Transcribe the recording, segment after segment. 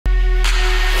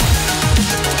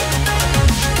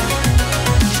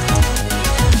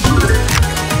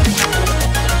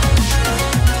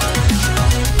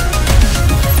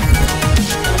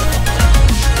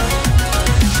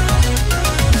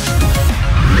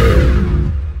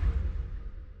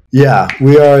Yeah,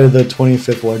 we are the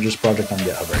 25th largest project on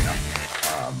GitHub right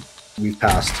now. We've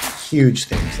passed huge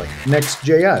things like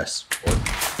Next.js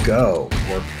or Go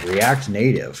or React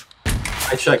Native.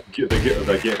 I check the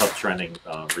GitHub trending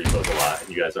repos a lot,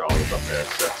 and you guys are always up there.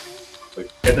 So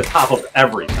like, at the top of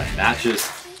everything, not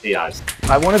just AIs.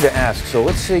 I wanted to ask, so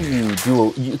let's say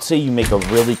let's say you make a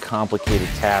really complicated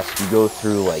task, you go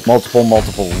through like multiple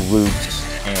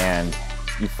loops, and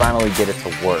you finally get it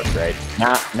to work, right?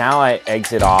 Now I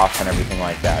exit off and everything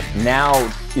like that.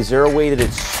 Now, is there a way that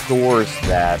it stores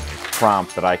that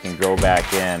prompt that I can go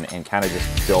back in and kind of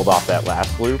just build off that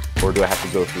last loop, or do I have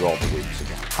to go through all the loops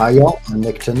again? Hi y'all, I'm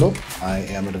Nick Tindle. I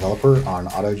am a developer on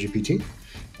AutoGPT,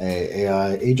 an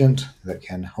AI agent that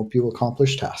can help you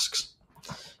accomplish tasks.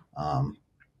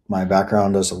 My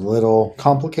background is a little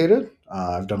complicated.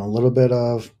 I've done a little bit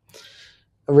of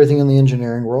everything in the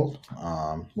engineering world,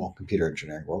 computer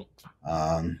engineering world.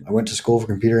 I went to school for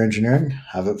computer engineering,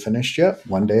 haven't finished yet,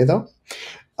 one day though.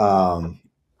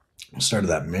 Started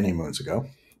that many moons ago.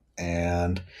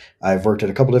 And I've worked at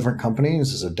a couple different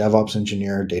companies as a DevOps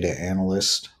engineer, data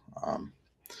analyst,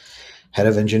 head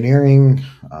of engineering,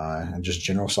 and just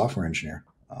general software engineer.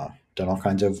 Done all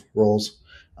kinds of roles.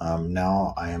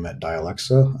 Now I am at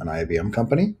Dialexa, an IBM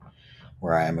company,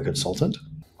 where I am a consultant.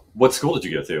 What school did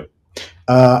you go to?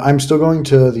 I'm still going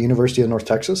to the University of North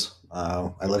Texas.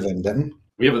 I live in Denton.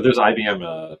 There's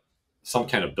IBM, some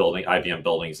kind of building, IBM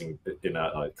buildings in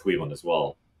Cleveland as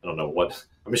well. I don't know what.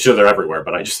 I'm sure they're everywhere,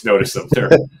 but I just noticed them. They're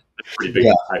pretty big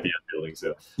IBM buildings.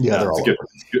 So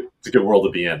it's a good world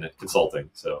to be in consulting.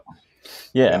 So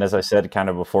yeah, and as I said, kind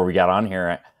of before we got on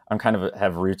here, I'm kind of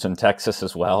have roots in Texas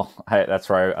as well. That's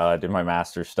where I did my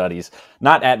master's studies.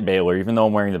 Not at Baylor, even though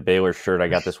I'm wearing the Baylor shirt. I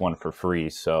got this one for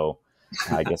free, so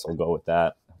I guess I'll go with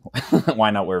that. Why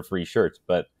not wear free shirts?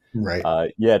 But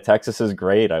right, yeah, Texas is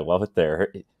great. I love it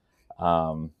there.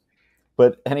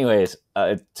 But anyways,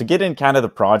 to get in kind of the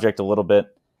project a little bit,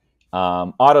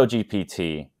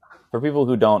 AutoGPT. For people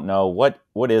who don't know, what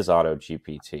is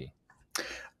AutoGPT?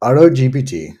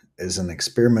 AutoGPT is an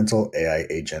experimental AI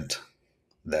agent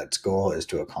that's goal is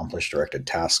to accomplish directed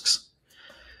tasks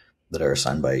that are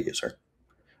assigned by a user,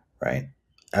 right?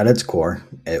 At its core,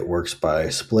 it works by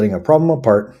splitting a problem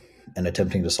apart and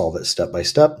attempting to solve it step by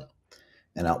step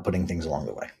and outputting things along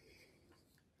the way.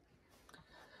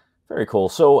 Very cool.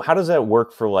 So how does that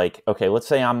work for okay, let's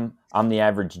say I'm the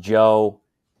average Joe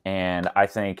and I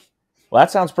think, well,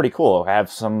 that sounds pretty cool. I have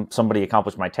somebody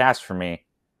accomplish my task for me.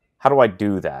 How do I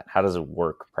do that? How does it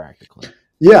work practically?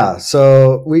 Yeah,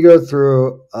 so we go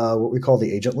through what we call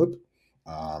the agent loop.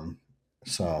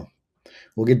 So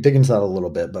we'll dig into that a little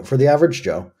bit. But for the average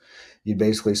Joe, you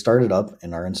basically start it up,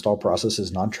 and our install process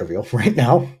is non-trivial right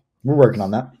now. We're working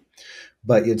on that.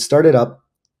 But you'd start it up.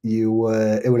 It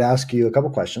would ask you a couple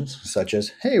questions, such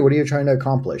as, hey, what are you trying to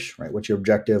accomplish? Right? What's your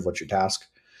objective? What's your task?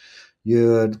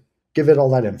 You'd give it all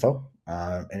that info,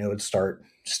 and it would start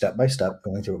step by step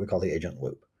going through what we call the agent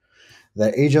loop.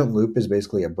 The agent loop is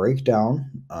basically a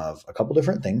breakdown of a couple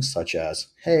different things, such as,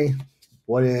 hey,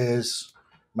 what is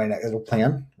my next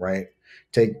plan, right?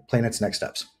 Plan its next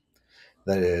steps.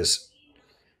 That is,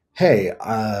 hey,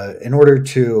 in order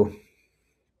to,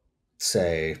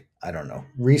 say, I don't know,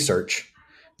 research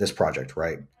this project,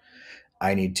 right?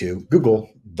 I need to Google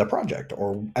the project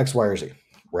or X, Y, or Z,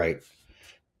 right?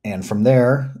 And from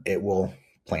there, it will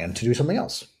plan to do something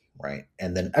else, right?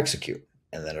 And then execute,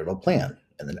 and then it'll plan,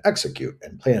 and then execute,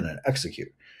 and plan and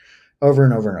execute over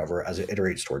and over and over as it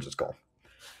iterates towards its goal,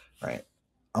 right?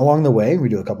 Along the way, we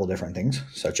do a couple different things,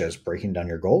 such as breaking down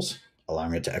your goals,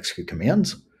 allowing it to execute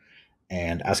commands,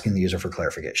 and asking the user for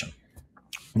clarification,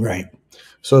 right?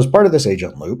 So as part of this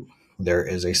agent loop, there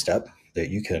is a step that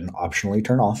you can optionally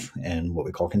turn off in what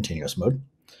we call continuous mode.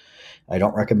 I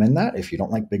don't recommend that if you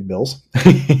don't like big bills,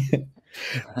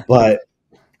 but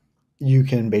you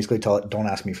can basically tell it, don't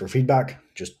ask me for feedback,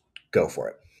 just go for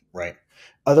it, right?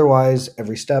 Otherwise,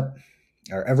 every step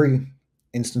or every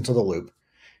instance of the loop,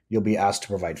 you'll be asked to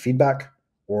provide feedback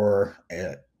or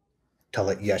tell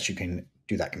it, yes, you can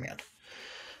do that command,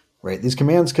 right? These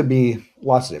commands could be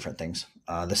lots of different things.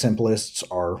 The simplest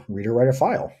are read or write a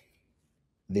file.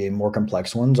 The more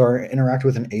complex ones are interact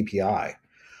with an API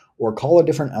or call a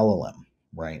different LLM,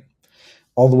 right?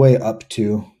 All the way up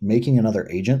to making another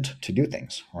agent to do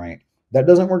things, right? That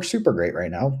doesn't work super great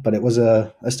right now, but it was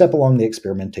a step along the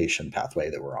experimentation pathway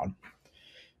that we're on.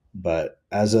 But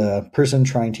as a person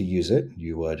trying to use it,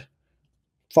 you would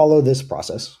follow this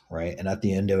process, right? And at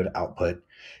the end, it would output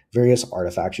various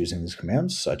artifacts using these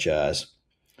commands, such as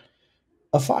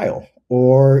a file,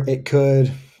 or it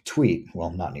could tweet.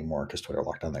 Well, not anymore because Twitter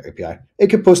locked down their API. It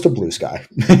could post a blue sky.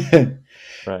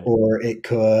 Right. Or it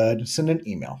could send an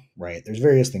email, right? There's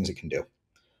various things it can do.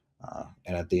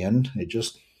 And at the end, it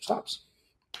just stops.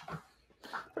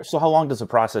 So how long does the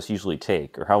process usually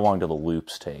take, or how long do the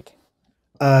loops take?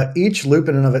 Each loop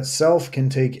in and of itself can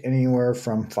take anywhere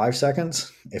from 5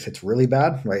 seconds if it's really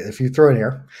bad, right? If you throw an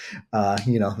error,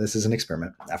 this is an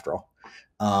experiment after all,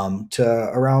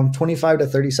 to around 25 to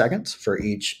 30 seconds for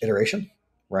each iteration,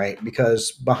 right?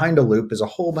 Because behind a loop is a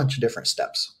whole bunch of different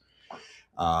steps.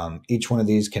 Each one of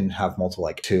these can have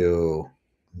multiple, to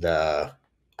the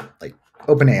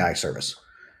OpenAI service.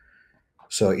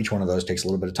 So each one of those takes a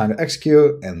little bit of time to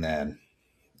execute, and then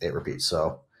it repeats.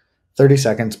 So 30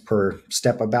 seconds per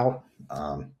step about.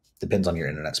 Depends on your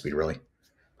internet speed, really.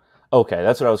 Okay,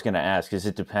 that's what I was going to ask. Does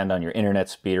it depend on your internet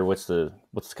speed, or what's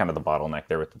kind of the bottleneck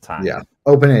there with the time? Yeah,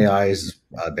 OpenAI is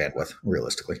bandwidth,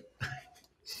 realistically.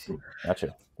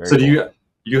 Gotcha. So do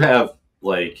you have,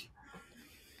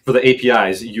 for the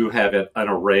APIs, you have an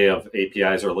array of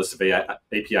APIs or a list of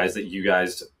APIs that you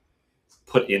guys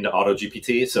put into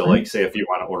AutoGPT? So say if you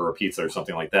want to order a pizza or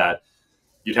something like that,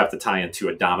 you'd have to tie into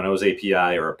a Domino's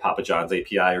API or a Papa John's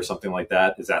API or something like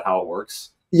that. Is that how it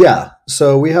works? Yeah.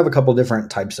 So we have a couple different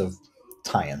types of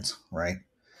tie-ins, right?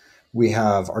 We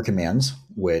have our commands,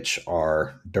 which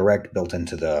are direct built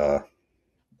into the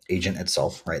agent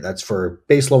itself, right? That's for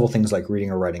base level things like reading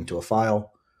or writing to a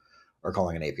file or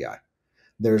calling an API.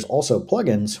 There's also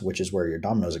plugins, which is where your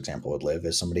Domino's example would live,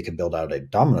 is somebody could build out a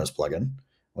Domino's plugin,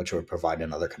 which would provide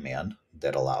another command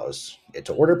that allows it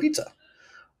to order pizza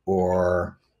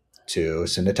or to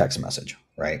send a text message,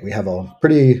 right? We have a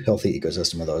pretty healthy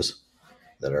ecosystem of those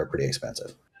that are pretty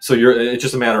expensive. So it's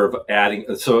just a matter of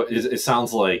adding. So it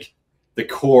sounds like the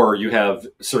core, you have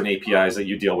certain APIs that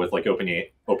you deal with, like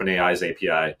OpenAI's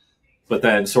API, but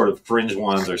then sort of fringe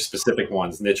ones or specific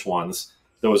ones, niche ones,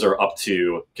 those are up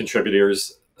to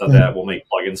contributors that will make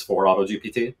plugins for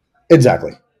AutoGPT?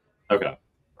 Exactly. Okay,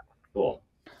 cool.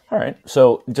 All right.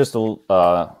 So just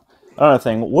another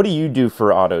thing, what do you do for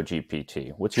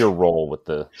AutoGPT? What's your role with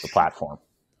the platform?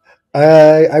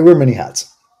 I wear many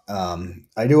hats.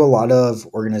 I do a lot of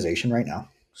organization right now.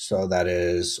 So that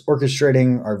is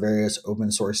orchestrating our various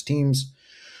open source teams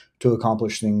to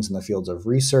accomplish things in the fields of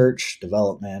research,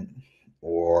 development,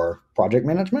 or project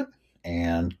management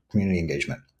and community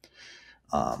engagement.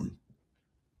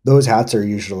 Those hats are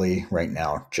usually right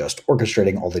now just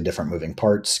orchestrating all the different moving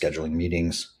parts, scheduling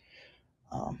meetings.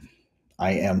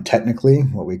 I am technically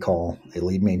what we call a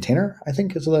lead maintainer, I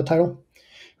think is the title,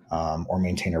 or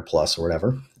maintainer plus or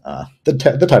whatever.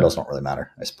 The titles don't really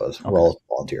matter, I suppose. Okay. We're all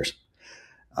volunteers.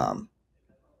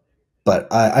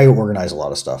 But I organize a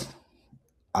lot of stuff.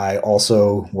 I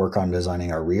also work on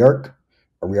designing our re-arc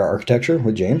architecture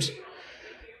with James,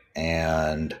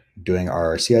 and doing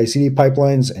our CI/CD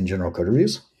pipelines and general code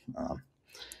reviews.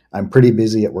 I'm pretty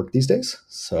busy at work these days,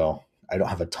 so I don't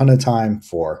have a ton of time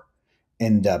for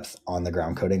in-depth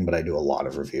on-the-ground coding, but I do a lot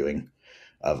of reviewing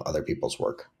of other people's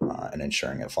work and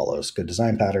ensuring it follows good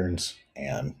design patterns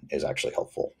and is actually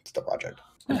helpful to the project.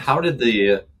 And can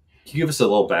you give us a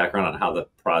little background on how the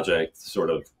project sort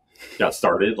of got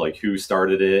started, like who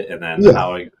started it, and then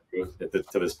how it grew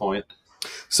to this point?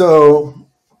 So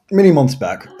many months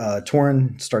back,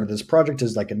 Torin started this project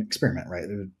as like an experiment, right?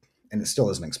 And it still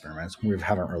is an experiment. We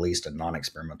haven't released a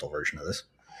non-experimental version of this,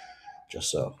 just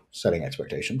so setting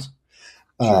expectations.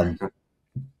 Sure.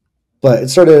 But it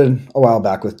started a while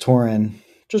back with Torin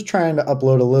just trying to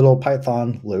upload a little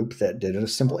Python loop that did a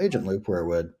simple agent loop where it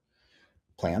would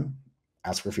plan,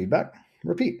 ask for feedback,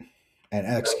 repeat, and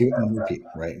execute and repeat,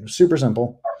 right? It was super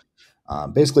simple.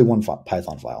 Basically one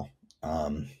Python file.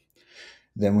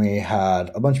 Then we had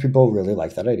a bunch of people really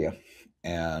like that idea,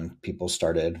 and people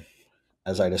started,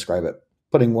 as I describe it,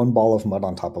 putting one ball of mud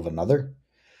on top of another.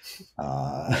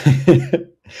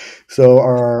 So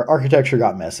our architecture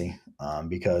got messy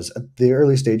because at the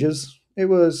early stages, it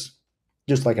was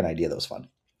just like an idea that was fun.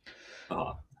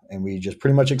 And we just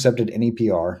pretty much accepted any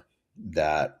PR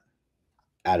that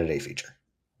added a feature,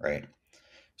 right?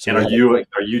 So and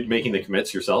are you making the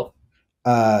commits yourself?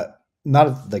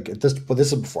 Not like this, but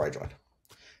this is before I joined.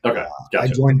 Okay, gotcha. I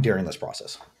joined during this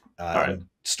process. And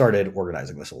started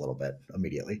organizing this a little bit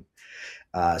immediately.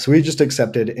 So we just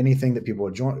accepted anything that people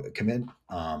would commit.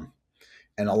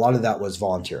 And a lot of that was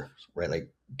volunteer, right? Like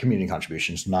community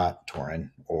contributions, not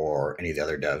Torin or any of the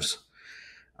other devs.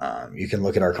 You can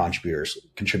look at our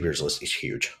contributors list. It's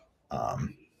huge. I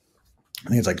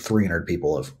think it's like 300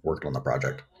 people have worked on the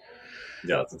project.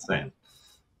 Yeah, that's insane.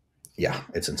 Yeah,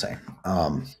 it's insane.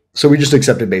 So we just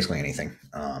accepted basically anything.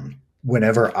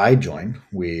 Whenever I joined,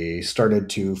 we started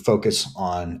to focus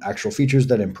on actual features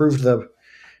that improved the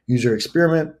user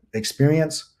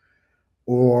experience.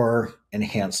 or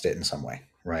enhanced it in some way,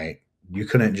 right? You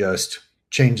couldn't just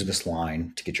change this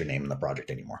line to get your name in the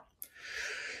project anymore.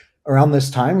 Around this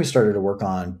time, we started to work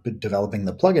on developing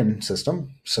the plugin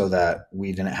system so that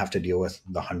we didn't have to deal with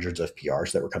the hundreds of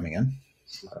PRs that were coming in.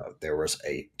 There was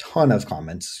a ton of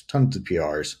comments, tons of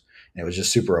PRs, and it was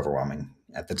just super overwhelming.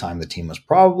 At the time, the team was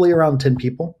probably around 10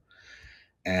 people,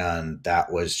 and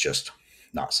that was just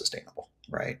not sustainable,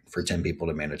 right? For 10 people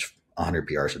to manage 100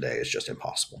 PRs a day is just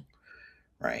impossible,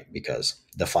 right? Because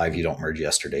the 5 you don't merge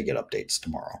yesterday get updates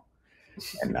tomorrow,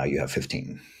 and now you have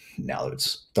 15. Now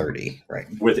it's 30, right?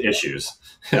 With issues.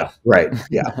 Yeah. Right.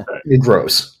 Yeah. It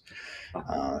grows.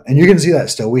 And you can see that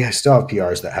still. We still have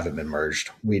PRs that haven't been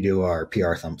merged. We do our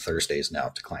PR Thump Thursdays now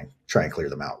to try and clear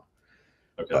them out.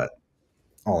 Okay. But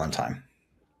all on time.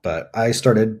 But I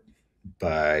started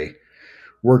by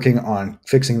working on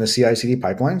fixing the CI/CD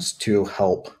pipelines to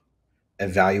help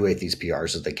evaluate these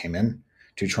PRs as they came in,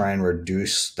 to try and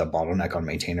reduce the bottleneck on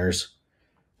maintainers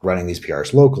running these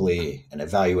PRs locally and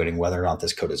evaluating whether or not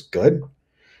this code is good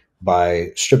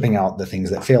by stripping out the things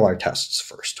that fail our tests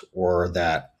first or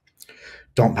that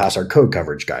don't pass our code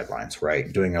coverage guidelines,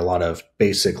 right? Doing a lot of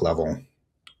basic level,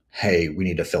 hey, we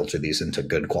need to filter these into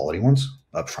good quality ones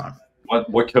up front.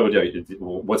 What code,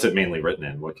 what's it mainly written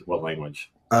in? What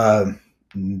language?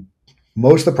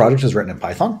 Most of the project is written in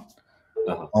Python.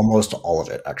 Almost all of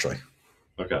it, actually.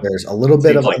 Okay. There's a little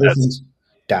bit of other things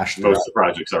dashed through. Most of the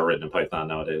projects are written in Python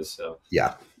nowadays. So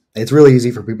yeah, it's really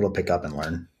easy for people to pick up and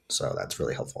learn. So that's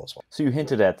really helpful as well. So you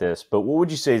hinted at this, but what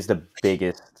would you say is the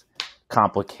biggest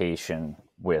complication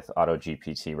with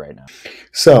AutoGPT right now?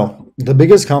 So the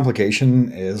biggest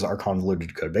complication is our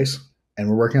convoluted code base, and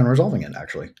we're working on resolving it,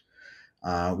 actually.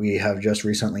 We have just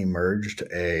recently merged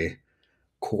a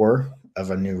core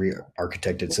of a new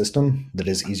re-architected system that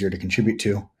is easier to contribute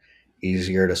to,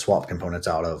 easier to swap components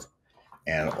out of,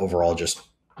 and overall just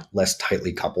less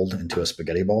tightly coupled into a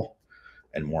spaghetti ball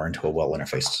and more into a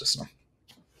well-interfaced system.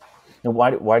 And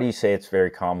why do you say it's very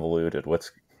convoluted?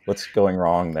 What's going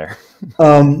wrong there?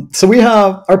 So we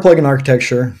have our plugin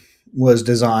architecture was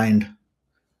designed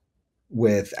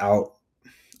without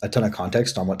a ton of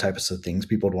context on what types of things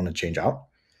people would want to change out.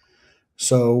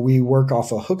 So we work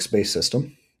off a hooks-based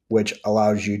system, which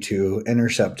allows you to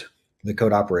intercept the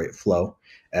code operate flow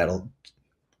at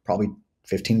probably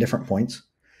 15 different points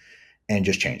and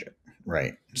just change it,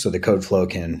 right? So the code flow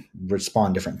can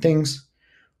respond different things,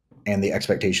 and the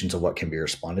expectations of what can be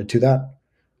responded to that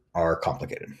are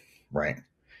complicated, right?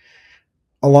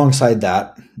 Alongside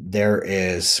that, there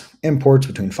is imports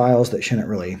between files that shouldn't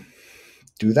really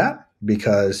do that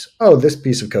because, oh, this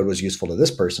piece of code was useful to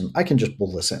this person. I can just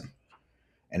pull this in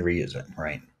and reuse it,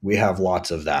 right? We have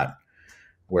lots of that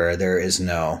where there is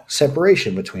no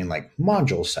separation between like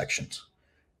module sections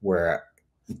where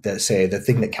that say the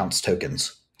thing that counts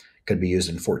tokens could be used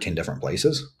in 14 different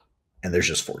places and there's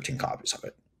just 14 copies of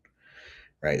it,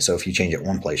 right? So if you change it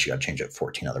one place, you got to change it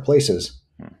 14 other places,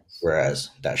 whereas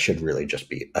that should really just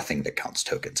be a thing that counts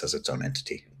tokens as its own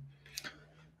entity.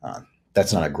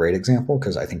 That's not a great example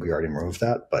because I think we already removed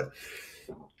that, but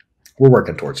we're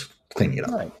working towards cleaning it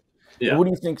up. Right. Yeah. What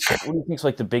do you think's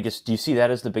like the biggest? Do you see that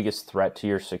as the biggest threat to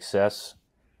your success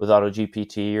with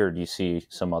AutoGPT, or do you see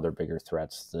some other bigger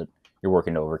threats that you're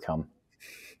working to overcome?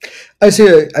 I see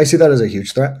that as a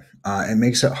huge threat. It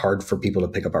makes it hard for people to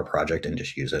pick up our project and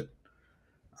just use it,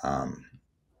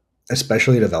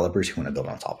 especially developers who want to build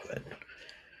on top of it.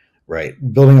 Right,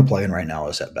 building a plugin right now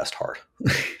is at best hard.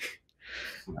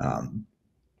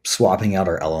 Swapping out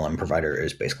our LLM provider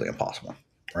is basically impossible,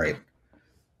 right?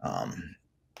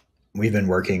 We've been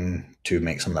working to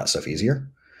make some of that stuff easier,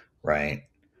 right?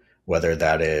 Whether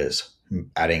that is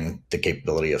adding the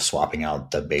capability of swapping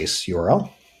out the base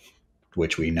URL,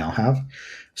 which we now have,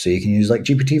 so you can use like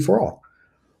GPT for all,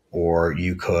 or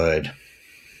you could,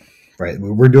 right?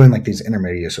 We're doing like these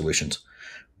intermediate solutions,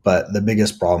 but the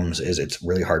biggest problems is it's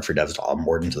really hard for devs to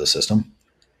onboard into the system,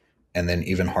 and then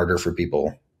even harder for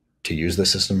people to use the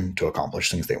system to accomplish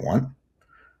things they want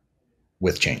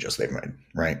with changes they've made,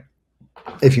 right?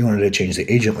 If you wanted to change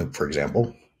the agent loop, for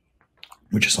example,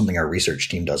 which is something our research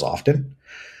team does often,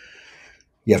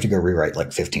 you have to go rewrite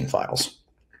like 15 files,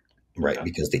 right? Yeah.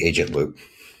 Because the agent loop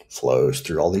flows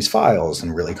through all these files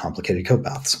and really complicated code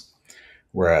paths.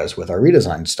 Whereas with our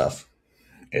redesigned stuff,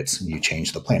 it's you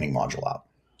change the planning module out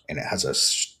and it has a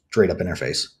straight up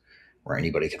interface where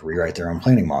anybody could rewrite their own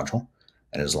planning module.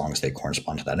 And as long as they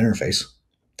correspond to that interface,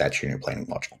 that's your new planning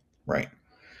module, right?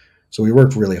 So we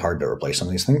worked really hard to replace some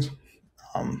of these things.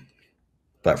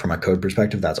 But from a code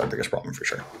perspective, that's our biggest problem for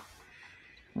sure.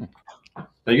 Now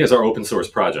you guys are open source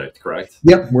project, correct?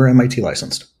 Yep, we're MIT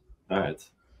licensed. All right.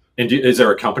 And is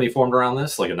there a company formed around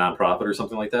this, like a nonprofit or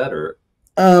something like that, or?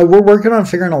 We're working on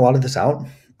figuring a lot of this out.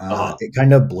 It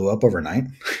kind of blew up overnight.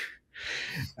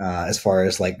 As far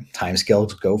as like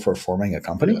timescales go for forming a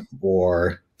company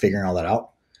or figuring all that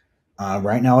out.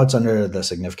 Right now, it's under the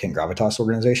Significant Gravitas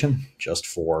organization, just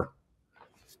for,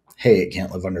 hey, it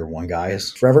can't live under one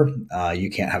guy's forever. You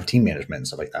can't have team management and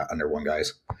stuff like that under one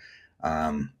guy's.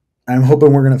 I'm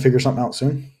hoping we're going to figure something out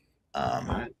soon,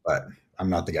 but I'm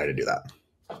not the guy to do that.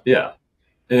 Yeah.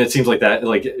 And it seems like that,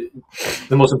 like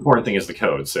the most important thing is the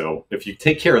code. So if you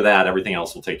take care of that, everything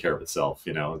else will take care of itself,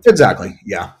 you know? Exactly.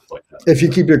 Yeah. Like that. If you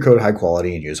keep your code high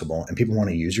quality and usable and people want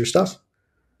to use your stuff,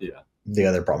 the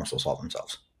other problems will solve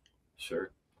themselves.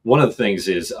 Sure. One of the things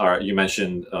is, you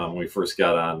mentioned when we first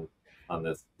got on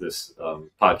this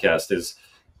podcast is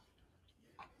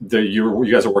you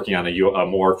guys are working on a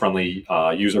more friendly,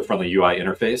 user-friendly UI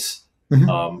interface.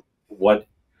 Mm-hmm.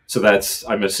 So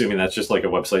I'm assuming that's just like a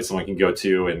website someone can go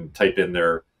to and type in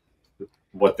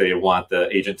what they want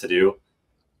the agent to do.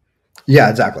 Yeah,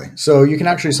 exactly. So you can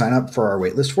actually sign up for our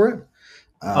waitlist for it.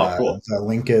 Cool. The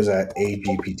link is at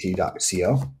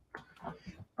augpt.co.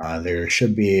 There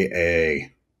should be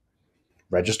a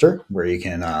register where you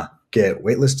can get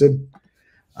waitlisted.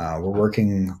 We're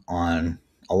working on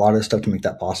a lot of stuff to make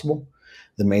that possible.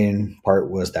 The main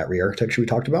part was that re-architecture we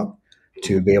talked about,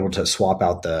 to be able to swap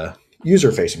out the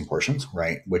user-facing portions,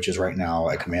 right, which is right now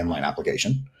a command line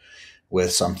application,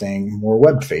 with something more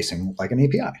web-facing like an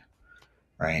API,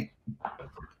 right?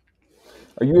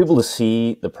 Are you able to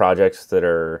see the projects that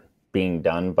are being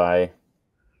done by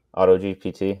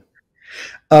AutoGPT?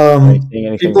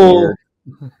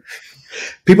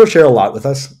 People share a lot with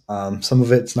us. Some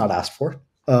of it's not asked for.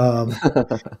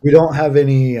 We don't have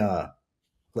any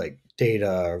like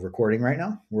data recording right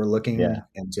now. We're looking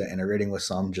into integrating with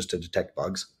some just to detect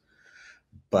bugs.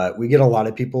 But we get a lot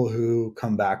of people who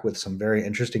come back with some very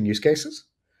interesting use cases.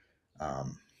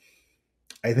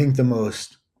 I think the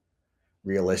most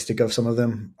realistic of some of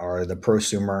them are the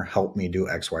prosumer help me do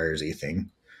X, Y, or Z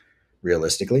thing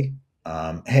realistically.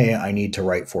 Hey, I need to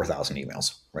write 4,000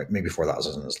 emails, right? Maybe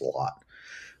 4,000 is a lot.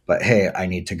 But hey, I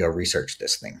need to go research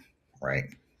this thing, right?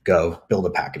 Go build a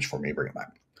package for me, bring it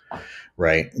back,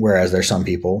 right? Whereas there's some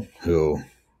people who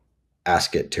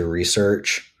ask it to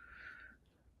research,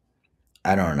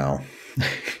 I don't know,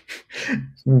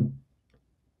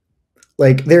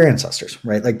 like their ancestors,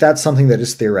 right? Like that's something that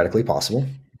is theoretically possible.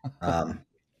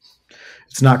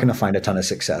 It's not going to find a ton of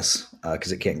success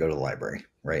because it can't go to the library,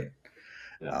 right?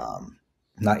 Yeah.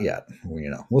 Not yet.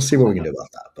 We'll see what we can do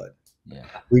about that. But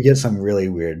we get some really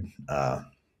weird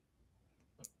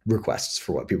requests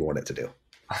for what people want it to do.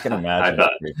 I can imagine. I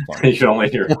bet. Your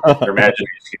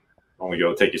imagination only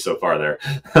go take you so far there.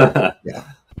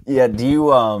 Yeah. Do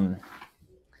you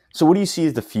so what do you see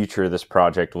as the future of this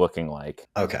project looking like?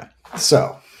 Okay.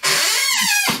 So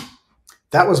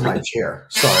that was my chair.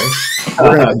 Sorry.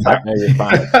 You're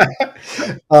fine.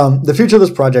 The future of this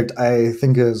project, I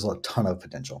think, is a ton of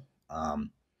potential.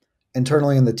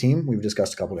 Internally in the team, we've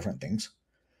discussed a couple different things.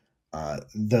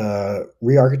 The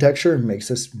re-architecture makes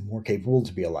this more capable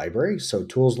to be a library. So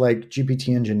tools like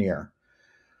GPT Engineer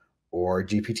or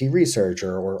GPT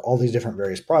Researcher or all these different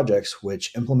various projects,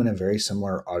 which implement a very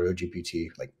similar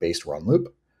AutoGPT like based run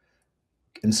loop,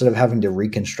 instead of having to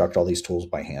reconstruct all these tools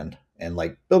by hand and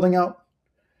like building out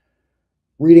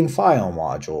reading file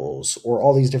modules or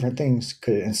all these different things,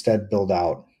 could instead build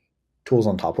out tools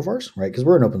on top of ours, right? Because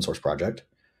we're an open source project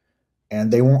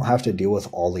and they won't have to deal with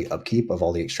all the upkeep of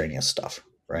all the extraneous stuff,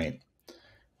 right?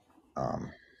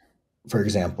 For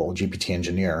example, GPT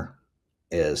Engineer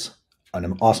is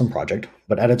an awesome project,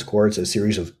 but at its core, it's a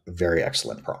series of very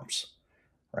excellent prompts,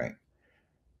 right?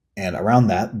 And around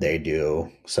that, they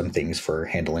do some things for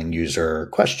handling user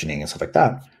questioning and stuff like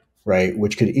that, right?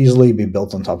 Which could easily be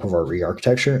built on top of our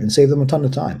re-architecture and save them a ton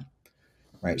of time,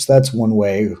 right? So that's one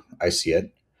way I see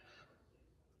it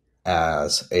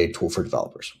as a tool for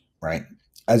developers, right?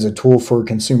 As a tool for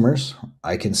consumers,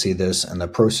 I can see this in the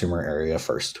prosumer area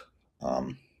first,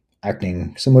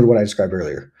 acting similar to what I described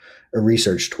earlier, a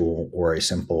research tool or a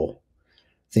simple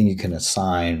thing you can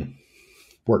assign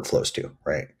workflows to,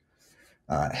 right?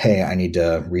 Hey, I need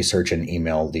to research and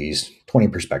email these 20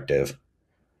 prospective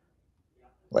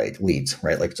like leads,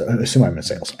 right? Like assume I'm in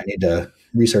sales. I need to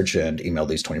research and email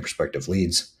these 20 prospective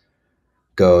leads.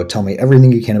 Go tell me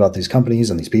everything you can about these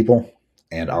companies and these people,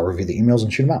 and I'll review the emails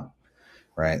and shoot them out,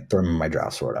 right? Throw them in my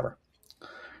drafts or whatever.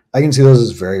 I can see those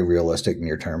as very realistic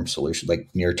near-term solutions, like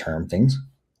near-term things.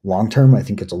 Long-term, I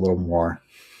think it's a little more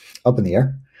up in the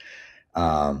air.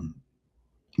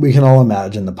 We can all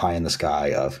imagine the pie in the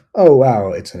sky of, oh,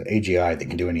 wow, it's an AGI that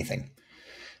can do anything.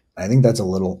 I think that's a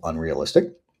little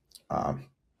unrealistic.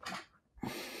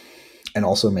 And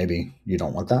also maybe you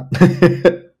don't want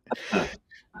that.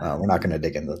 We're not going to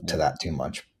dig into that too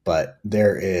much, but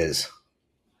there is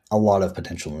a lot of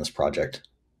potential in this project,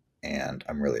 and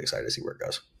I'm really excited to see where it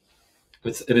goes.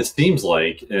 It seems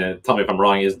like, tell me if I'm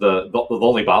wrong, is the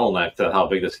only bottleneck to how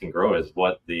big this can grow is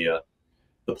what the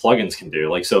plugins can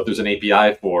do. Like, so if there's an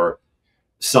API for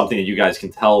something that you guys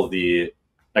can tell the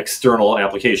external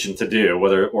application to do,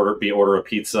 whether order a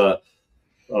pizza,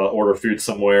 order food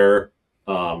somewhere,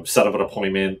 set up an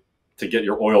appointment to get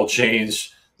your oil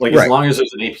changed. Like, as long as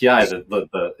there's an API,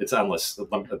 it's endless. The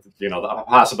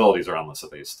possibilities are endless,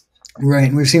 at least. Right.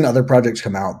 And we've seen other projects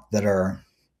come out that are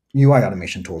UI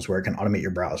automation tools where it can automate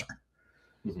your browser.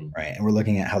 Right. And we're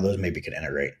looking at how those maybe could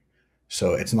integrate.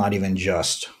 So it's not even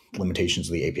just limitations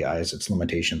of the APIs, it's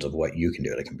limitations of what you can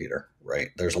do at a computer, right?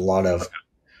 There's a lot of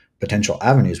potential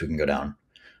avenues we can go down,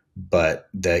 but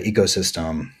the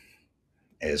ecosystem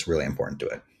is really important to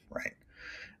it, right?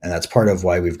 And that's part of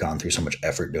why we've gone through so much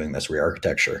effort doing this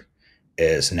re-architecture,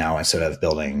 is now instead of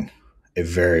building a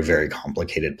very, very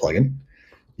complicated plugin,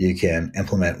 you can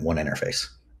implement one interface,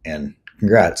 and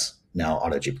congrats, now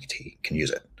AutoGPT can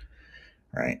use it,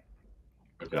 right?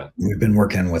 Okay. We've been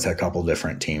working with a couple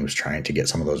different teams trying to get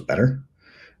some of those better,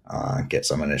 get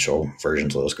some initial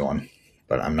versions of those going,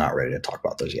 but I'm not ready to talk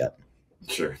about those yet.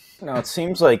 Sure. No, it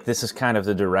seems like this is kind of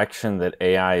the direction that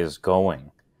AI is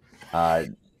going.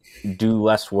 Do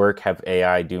less work, have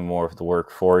AI do more of the work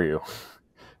for you.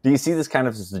 Do you see this kind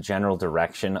of as the general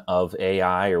direction of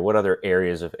AI, or what other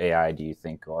areas of AI do you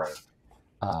think are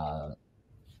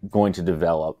going to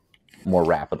develop more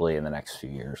rapidly in the next few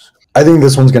years? I think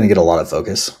this one's going to get a lot of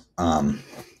focus,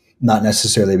 not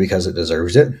necessarily because it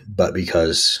deserves it, but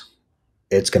because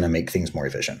it's going to make things more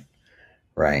efficient,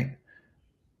 right?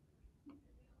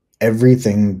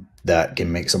 Everything that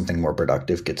can make something more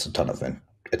productive gets a ton of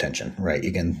attention, right?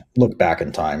 You can look back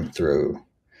in time through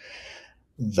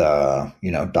the,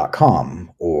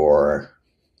 .com or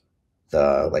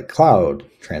the like cloud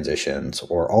transitions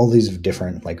or all these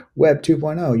different like web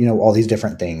 2.0, all these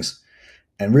different things.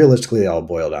 And realistically, they all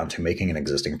boil down to making an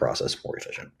existing process more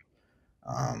efficient.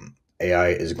 AI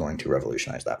is going to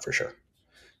revolutionize that for sure,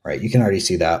 right? You can already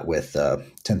see that with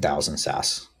 10,000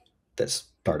 SaaS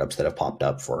startups that have popped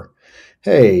up for,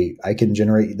 hey, I can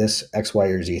generate this X, Y,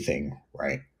 or Z thing,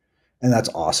 right? And that's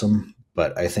awesome.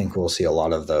 But I think we'll see a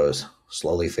lot of those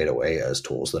slowly fade away as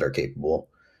tools that are capable,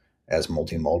 as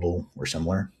multimodal or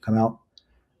similar come out,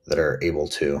 that are able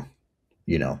to,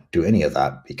 do any of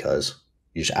that because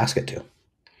you just ask it to.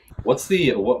 What's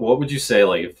what would you say,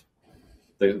 like,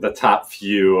 the top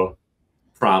few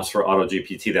prompts for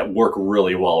AutoGPT that work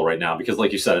really well right now? Because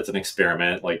like you said, it's an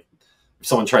experiment. Like, if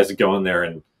someone tries to go in there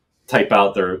and type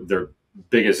out their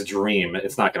biggest dream,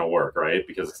 it's not going to work, right?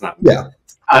 Because it's not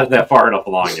that far enough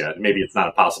along yet. Maybe it's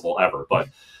not possible ever. But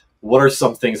what are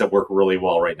some things that work really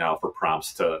well right now for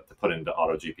prompts to put into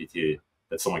AutoGPT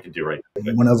that someone can do right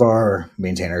now? One of our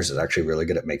maintainers is actually really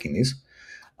good at making these.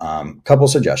 Couple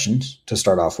suggestions to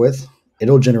start off with.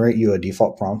 It'll generate you a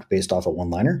default prompt based off a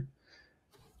one-liner.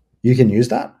 You can use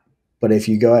that, but if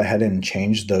you go ahead and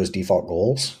change those default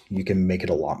goals, you can make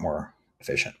it a lot more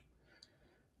efficient.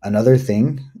 Another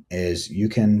thing is you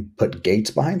can put gates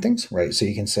behind things, right? So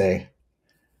you can say,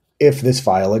 if this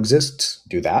file exists,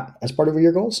 do that as part of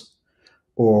your goals.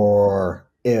 Or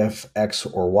if X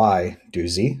or Y, do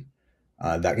Z.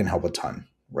 That can help a ton,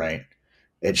 right?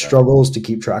 It struggles to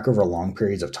keep track over long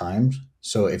periods of time.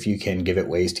 So if you can give it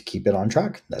ways to keep it on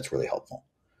track, that's really helpful,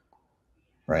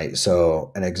 right?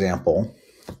 So an example,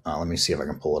 let me see if I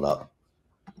can pull it up.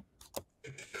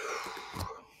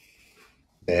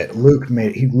 Luke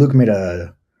made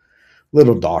a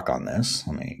little doc on this.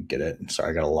 Let me get it. Sorry,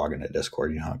 I got to log into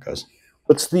Discord. You know how it goes.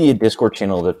 What's the Discord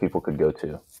channel that people could go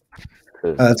to?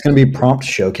 It's going to be Prompt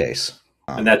Showcase.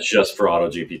 And that's just for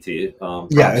AutoGPT?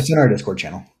 Yeah, it's in our Discord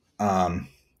channel.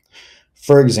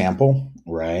 For example,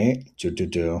 right,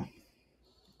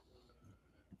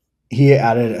 he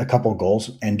added a couple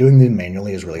goals, and doing them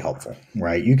manually is really helpful,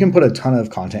 right? You can put a ton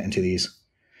of content into these.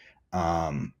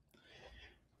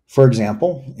 For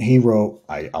example, he wrote,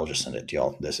 I'll just send it to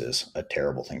y'all. This is a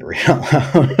terrible thing to read out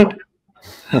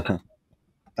loud.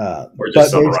 But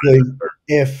basically,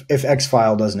 if X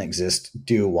file doesn't exist,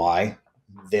 do Y,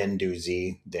 then do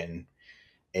Z, then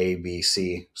A, B,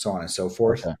 C, so on and so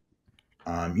forth. Okay.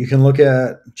 You can look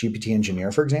at GPT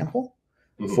Engineer, for example,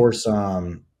 for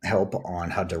some help on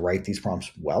how to write these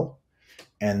prompts well.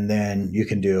 And then you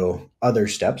can do other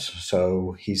steps.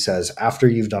 So he says, after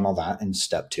you've done all that in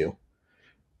step 2,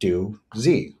 do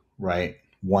Z, right?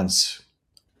 Once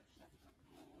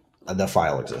the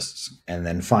file exists. And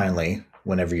then finally,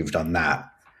 whenever you've done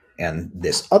that and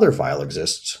this other file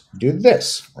exists, do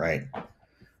this, right?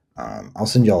 I'll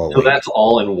send you all a link. So that's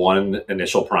all in one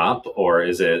initial prompt, or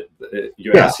is it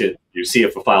you ask it, you see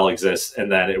if a file exists,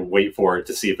 and then it wait for it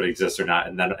to see if it exists or not,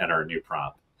 and then enter a new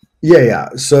prompt? Yeah.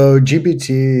 So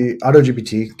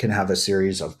AutoGPT can have a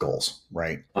series of goals,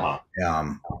 right?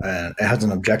 And it has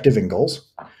an objective and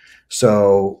goals.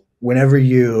 So whenever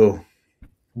you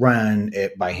run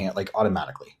it by hand, like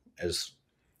automatically,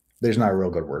 there's not a real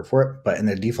good word for it, but in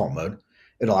the default mode,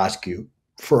 it'll ask you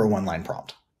for a one-line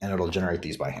prompt, and it'll generate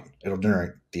these by hand. It'll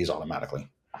generate these automatically,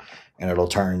 and it'll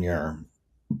turn your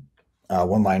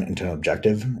one line into an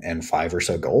objective and 5 or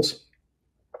so goals.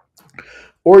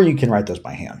 Or you can write those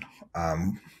by hand.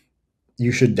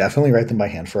 You should definitely write them by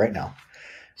hand for right now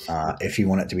if you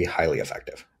want it to be highly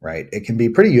effective, right? It can be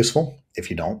pretty useful if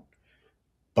you don't,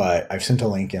 but I've sent a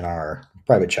link in our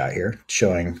private chat here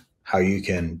showing how you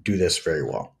can do this very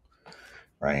well,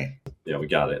 right? Yeah, we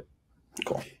got it.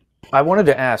 Cool. I wanted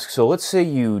to ask, so let's say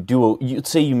you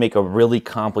make a really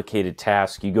complicated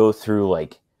task, you go through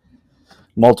like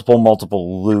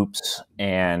multiple loops,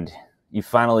 and you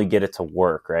finally get it to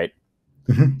work, right?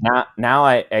 Mm-hmm. Now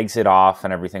I exit off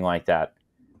and everything like that.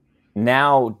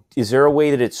 Now, is there a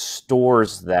way that it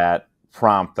stores that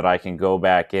prompt that I can go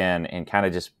back in and kind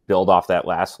of just build off that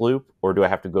last loop, or do I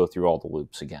have to go through all the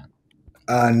loops again?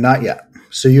 Not yet.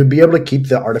 So you'd be able to keep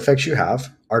the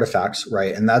artifacts,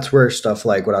 right? And that's where stuff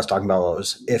like what I was talking about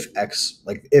was if X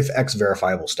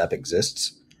verifiable step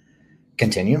exists,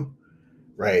 continue,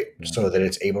 right? Mm-hmm. So that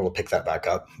it's able to pick that back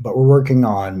up. But we're working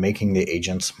on making the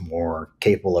agents more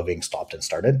capable of being stopped and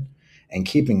started and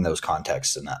keeping those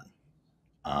contexts in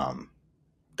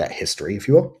that history, if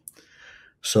you will,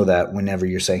 so that whenever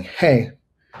you're saying, hey,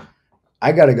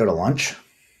 I got to go to lunch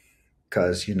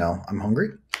because, I'm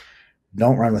hungry.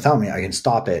 Don't run without me. I can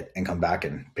stop it and come back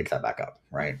and pick that back up,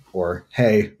 right? Or,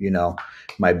 hey,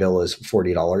 my bill is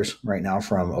 $40 right now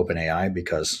from OpenAI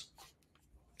because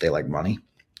they like money.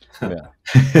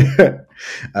 Yeah.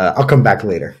 I'll come back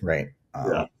later, right?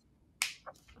 Yeah.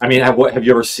 I mean, have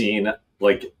you ever seen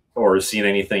seen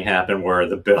anything happen where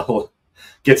the bill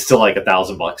gets to like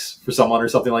 $1,000 for someone or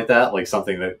something like that? Like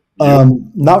something that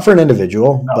not for an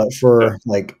individual, but for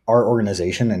like our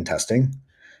organization and testing.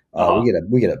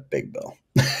 We get a big bill.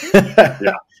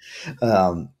 Yeah.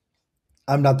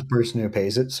 I'm not the person who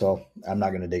pays it, so I'm not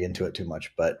going to dig into it too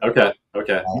much. But okay,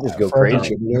 you just go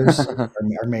crazy.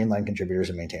 Our mainline contributors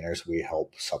and maintainers, we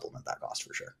help supplement that cost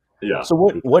for sure. Yeah. So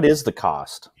what is the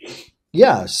cost?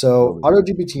 Yeah. So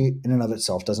AutoGPT in and of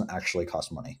itself doesn't actually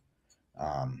cost money.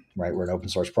 Right. We're an open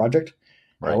source project.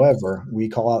 Right. However, we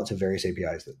call out to various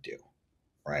APIs that do.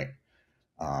 Right.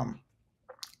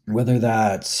 Whether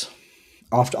that's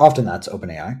often that's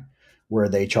OpenAI, where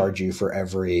they charge you for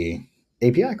every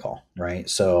API call, right?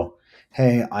 So,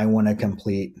 hey, I want to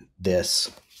complete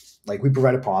this. Like we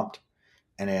provide a prompt,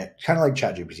 and it kind of like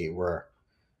ChatGPT, where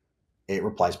it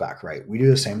replies back, right? We do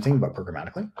the same thing, but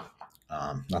programmatically.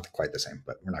 Not quite the same,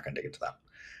 but we're not going to dig into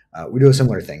that. We do a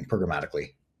similar thing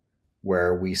programmatically,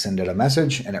 where we send it a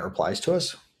message and it replies to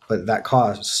us, but that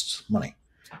costs money,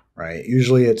 right?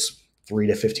 Usually it's 3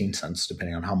 to 15 cents,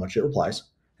 depending on how much it replies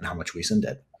and how much we send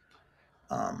it.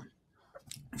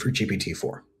 For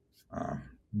GPT-4.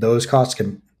 Those costs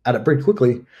can add up pretty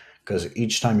quickly because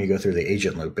each time you go through the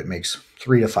agent loop, it makes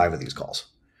 3 to 5 of these calls,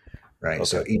 right? Okay.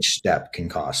 So each step can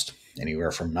cost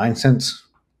anywhere from 9 cents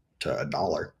to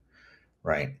 $1,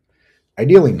 right?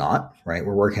 Ideally not, right?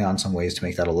 We're working on some ways to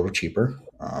make that a little cheaper,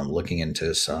 looking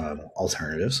into some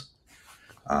alternatives.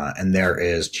 And there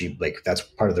is that's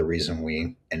part of the reason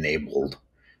we enabled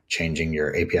changing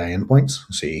your API endpoints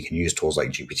so you can use tools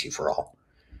like GPT for all.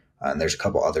 And there's a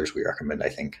couple others we recommend, I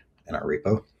think, in our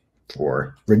repo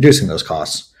for reducing those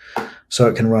costs so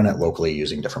it can run it locally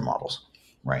using different models,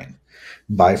 right?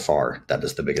 By far, that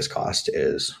is the biggest cost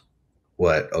is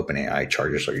what OpenAI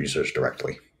charges our users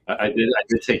directly. I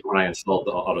did take, when I installed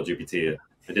the AutoGPT,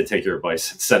 I did take your advice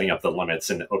setting up the limits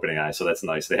in OpenAI, so that's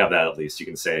nice. They have that at least. You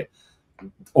can say,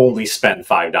 only spend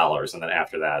 $5, and then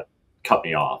after that, cut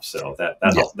me off. So that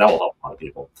will help a lot of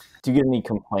people. Do you get any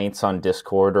complaints on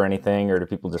Discord or anything, or do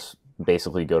people just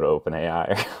basically go to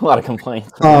OpenAI? A lot of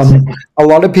complaints. A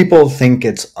lot of people think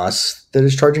it's us that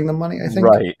is charging them money, I think.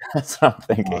 Right. That's what I'm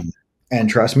thinking. And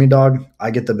trust me, dog, I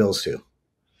get the bills too.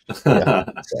 Yeah.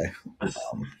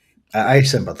 I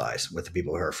sympathize with the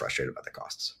people who are frustrated by the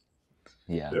costs.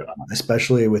 Yeah.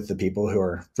 Especially with the people who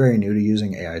are very new to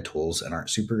using AI tools and aren't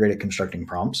super great at constructing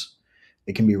prompts.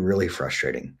 It can be really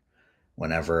frustrating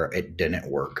whenever it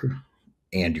didn't work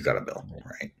and you got a bill,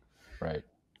 right? Right.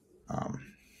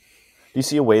 you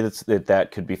see a way that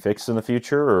could be fixed in the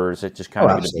future, or is it just kind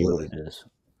of going to be what it is?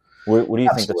 What do you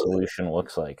think the solution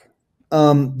looks like?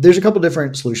 There's a couple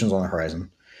different solutions on the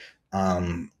horizon.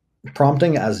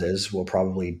 Prompting as is will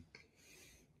probably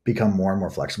become more and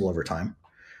more flexible over time,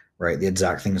 right? The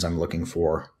exact things I'm looking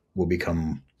for will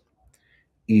become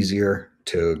easier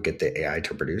to get the AI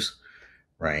to produce,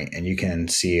 right? And you can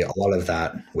see a lot of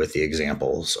that with the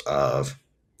examples of,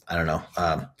 I don't know,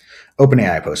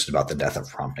 OpenAI posted about the death of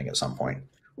prompting at some point,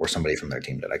 or somebody from their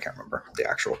team did. I can't remember the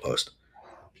actual post.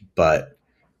 But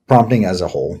prompting as a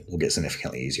whole will get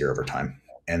significantly easier over time.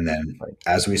 And then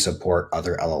as we support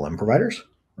other LLM providers,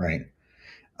 right,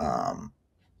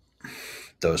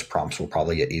 those prompts will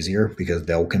probably get easier because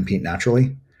they'll compete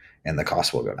naturally and the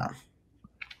cost will go down.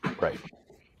 Right.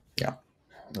 Yeah.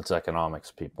 That's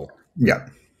economics, people. Yeah.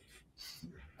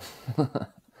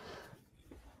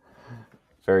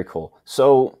 Very cool.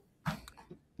 So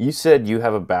you said you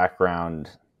have a background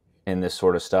in this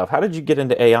sort of stuff. How did you get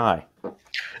into AI?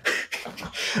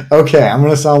 Okay, I'm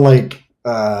gonna sound like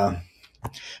a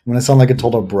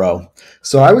total bro.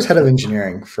 So I was head of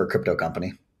engineering for a crypto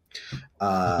company.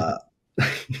 The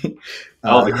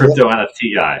crypto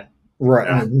NFT guy. Right,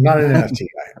 yeah. Not an NFT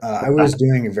guy. I was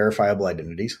doing verifiable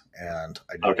identities, and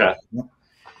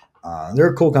they're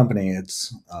a cool company.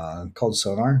 It's called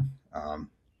Sonar.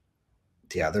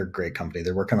 Yeah, they're a great company.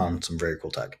 They're working on some very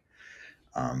cool tech.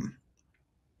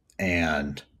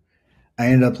 And I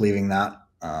ended up leaving that.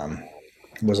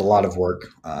 It was a lot of work,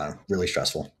 really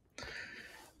stressful.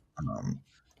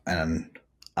 And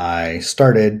I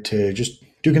started to just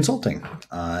do consulting.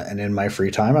 And in my free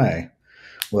time, I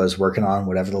was working on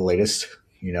whatever the latest,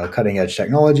 cutting edge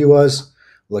technology was,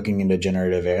 looking into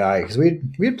generative AI, because we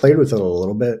had played with it a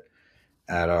little bit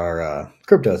at our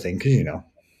crypto thing, because,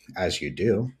 as you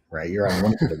do, right? You're on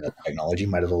one end of that technology,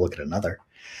 might as well look at another.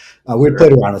 We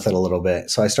played around with it a little bit.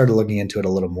 So I started looking into it a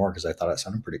little more because I thought it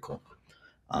sounded pretty cool.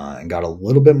 And got a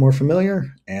little bit more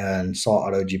familiar and saw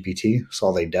AutoGPT,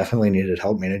 saw they definitely needed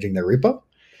help managing their repo.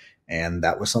 And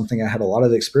that was something I had a lot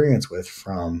of experience with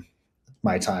from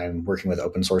my time working with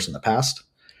open source in the past,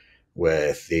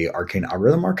 with the Arcane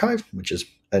Algorithm Archive, which is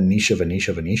a niche of a niche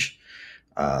of a niche.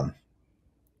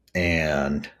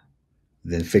 And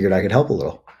then figured I could help a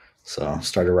little. So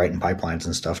started writing pipelines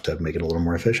and stuff to make it a little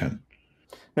more efficient.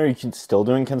 Are you still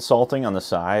doing consulting on the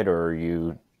side, or are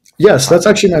you? Yes, that's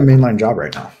actually my mainline job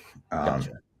right now.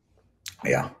 Gotcha.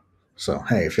 Yeah. So,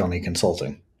 hey, if y'all need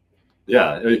consulting.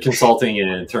 Yeah, consulting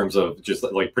in terms of just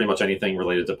like pretty much anything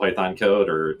related to Python code,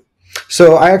 or?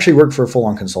 So I actually work for a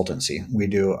full-on consultancy. We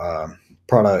do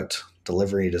product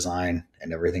delivery, design,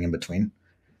 and everything in between.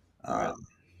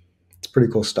 It's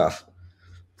pretty cool stuff.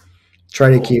 Try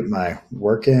to keep my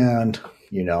work and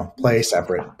play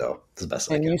separate though. It's the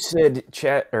best. And you said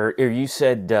you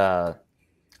said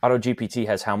AutoGPT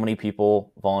has how many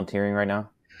people volunteering right now?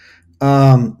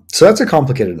 So that's a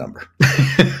complicated number.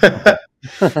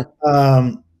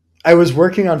 I was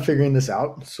working on figuring this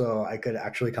out so I could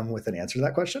actually come with an answer to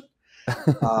that question.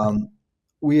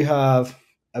 We have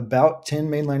about 10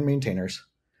 mainline maintainers.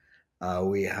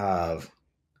 We have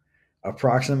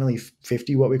approximately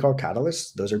 50 what we call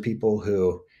catalysts. Those are people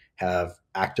who have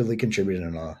actively contributed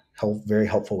in a very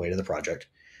helpful way to the project.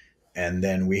 And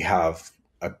then we have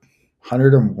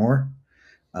 100 or more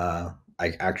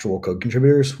like actual code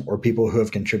contributors or people who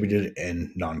have contributed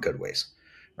in non-code ways,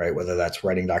 right? Whether that's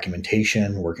writing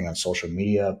documentation, working on social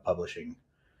media, publishing.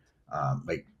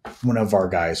 Like one of our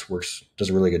guys does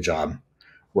a really good job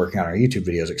working on our YouTube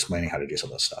videos, explaining how to do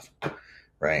some of this stuff,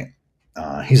 right?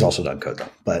 He's also done code though,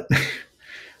 but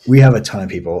we have a ton of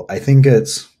people. I think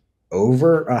it's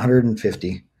over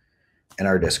 150 in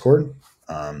our Discord,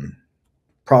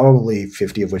 probably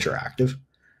 50 of which are active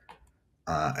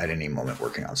at any moment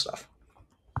working on stuff.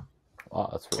 Wow,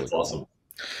 that's really awesome.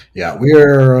 Yeah, we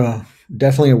are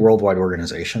definitely a worldwide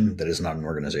organization that is not an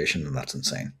organization, and that's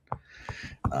insane.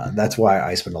 That's why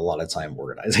I spend a lot of time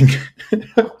organizing. I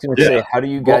was going to say, how do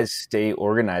you guys stay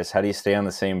organized? How do you stay on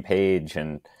the same page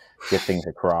and get things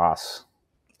across?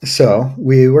 So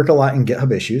we work a lot in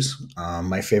GitHub issues.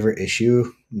 My favorite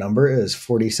issue number is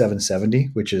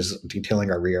 4770, which is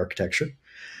detailing our re-architecture.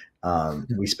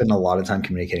 We spend a lot of time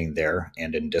communicating there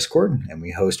and in Discord, and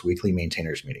we host weekly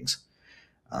maintainers meetings.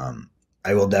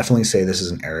 I will definitely say this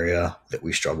is an area that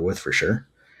we struggle with for sure.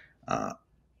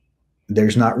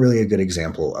 There's not really a good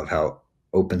example of how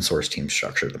open source teams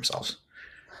structure themselves,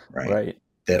 right?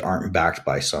 That aren't backed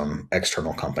by some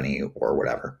external company or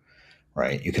whatever,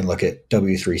 right? You can look at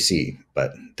W3C,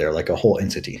 but they're like a whole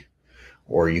entity.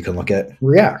 Or you can look at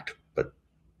React, but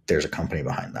there's a company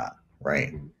behind that,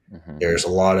 right? Mm-hmm. There's a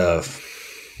lot of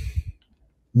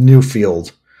new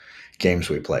field games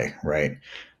we play, right?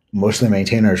 Most of the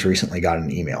maintainers recently got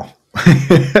an email.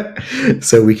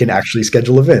 So we can actually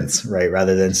schedule events, right?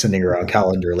 Rather than sending around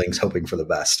calendar links hoping for the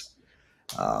best.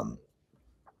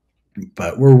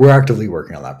 But we're actively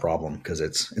working on that problem because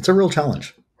it's a real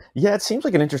challenge. Yeah, it seems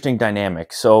like an interesting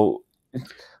dynamic. So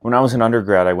when I was an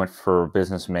undergrad, I went for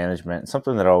business management. And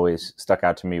something that always stuck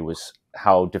out to me was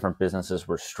how different businesses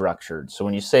were structured. So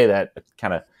when you say that, it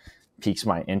kind of piques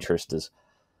my interest. Is,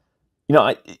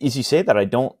 as you say that, I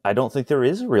don't think there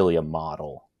is really a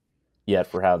model yet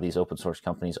for how these open source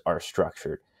companies are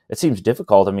structured. It seems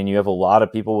difficult. I mean, you have a lot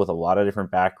of people with a lot of different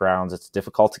backgrounds. It's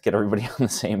difficult to get everybody on the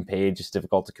same page. It's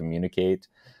difficult to communicate.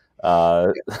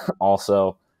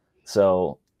 Also,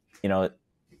 so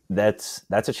that's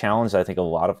a challenge I think a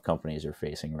lot of companies are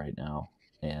facing right now,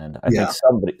 and I think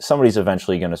somebody's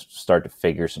eventually going to start to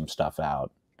figure some stuff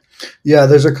out. Yeah,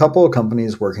 there's a couple of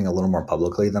companies working a little more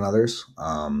publicly than others.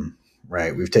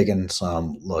 Right, we've taken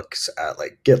some looks at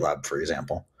like GitLab, for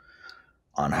example,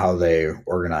 on how they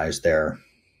organize their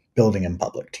building in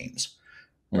public teams,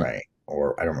 right?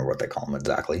 Or I don't remember what they call them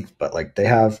exactly, but like they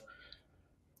have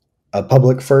a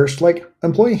public first like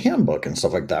employee handbook and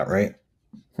stuff like that, right?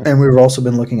 And we've also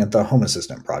been looking at the Home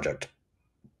Assistant project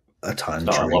a ton.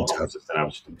 I love Home Assistant. I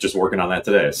was just working on that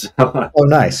today. So. Oh,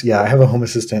 nice. Yeah, I have a Home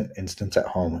Assistant instance at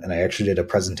home, and I actually did a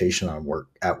presentation on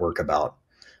work about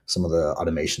some of the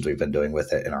automations we've been doing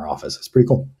with it in our office. It's pretty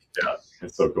cool. Yeah,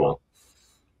 it's so cool.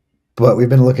 But we've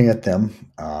been looking at them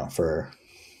for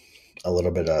a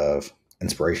little bit of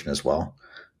inspiration as well.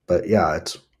 But yeah,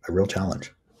 it's a real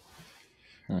challenge.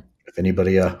 If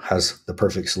anybody has the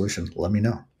perfect solution, let me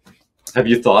know. Have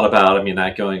you thought about, I mean,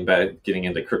 not going back, getting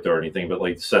into crypto or anything, but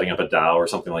like setting up a DAO or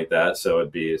something like that, so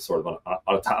it'd be sort of an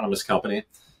autonomous company?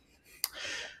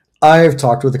 I've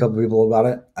talked with a couple of people about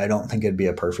it. I don't think it'd be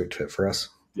a perfect fit for us.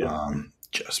 Yeah.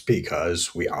 Just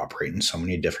because we operate in so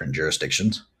many different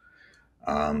jurisdictions.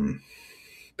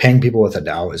 Paying people with a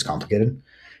DAO is complicated.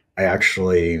 I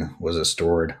actually was a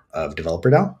steward of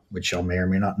Developer DAO, which y'all may or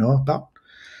may not know about.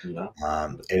 No.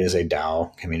 It is a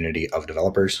DAO community of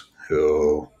developers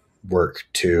who work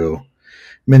to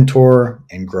mentor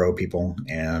and grow people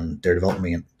and their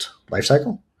development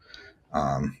lifecycle.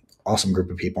 Awesome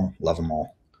group of people. Love them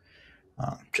all.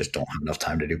 Just don't have enough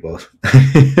time to do both.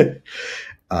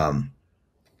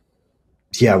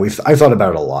 Yeah, I've thought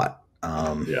about it a lot.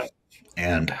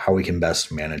 And how we can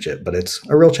best manage it, but it's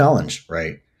a real challenge,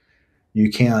 right?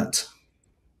 You can't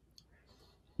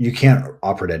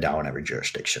operate a DAO in every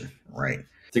jurisdiction, right?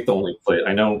 I think the only place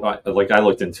I know, like I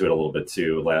looked into it a little bit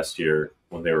too last year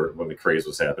when the craze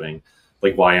was happening.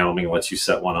 Like Wyoming lets you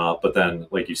set one up, but then,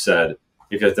 like you said,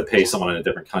 if you have to pay someone in a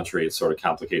different country, it sort of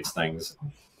complicates things.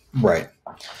 Right.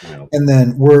 And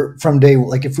then we're from day,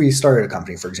 like if we started a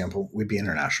company, for example, we'd be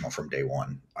international from day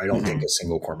one. I don't think a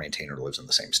single core maintainer lives in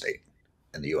the same state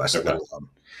in the US. Okay.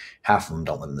 Half of them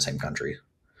don't live in the same country.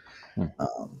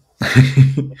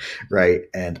 Right.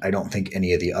 And I don't think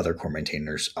any of the other core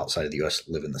maintainers outside of the US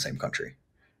live in the same country.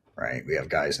 Right. We have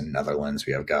guys in Netherlands.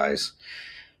 We have guys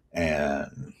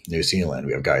in New Zealand.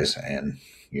 We have guys in,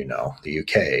 the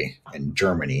UK and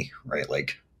Germany, right?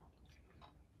 Like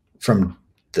from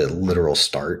the literal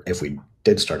start, if we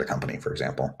did start a company, for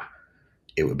example,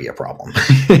 it would be a problem.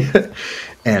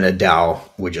 And a DAO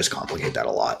would just complicate that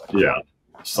a lot. Yeah.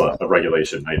 So a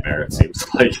regulation nightmare, it seems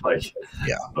like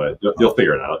yeah, but you'll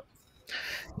figure it out.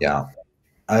 Yeah.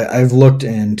 I've looked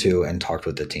into and talked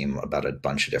with the team about a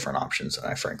bunch of different options, and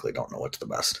I frankly don't know what's the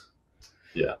best.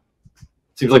 Yeah.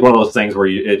 Seems like one of those things where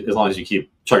as long as you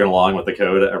keep chugging along with the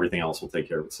code, everything else will take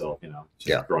care of itself,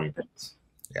 just growing things.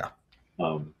 Yeah.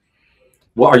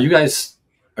 Well, are you like,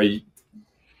 how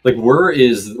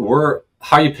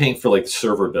are you paying for like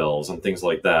server bills and things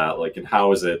like that? Like, and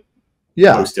how is it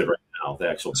hosted right now, the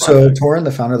actual project? So Torin,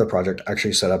 the founder of the project,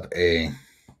 actually set up a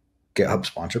GitHub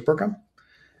sponsor program.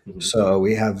 So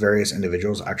we have various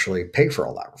individuals actually pay for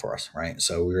all that for us, right?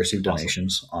 So we receive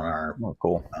donations on our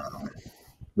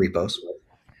repos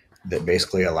that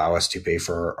basically allow us to pay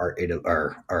for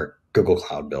our Google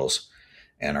Cloud bills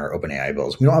and our OpenAI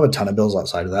bills. We don't have a ton of bills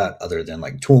outside of that, other than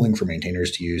like tooling for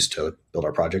maintainers to use to build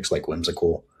our projects, like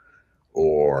Whimsical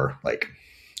or like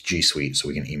G Suite, so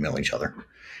we can email each other,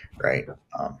 right?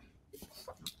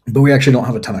 But we actually don't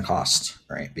have a ton of costs,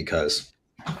 right? Because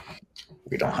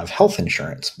we don't have health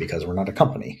insurance because we're not a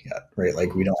company yet, right?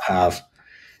 Like we don't have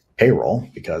payroll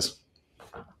because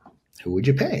who would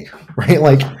you pay, right?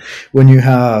 Like when you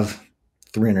have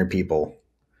 300 people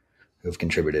who've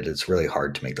contributed, it's really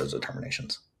hard to make those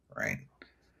determinations, right?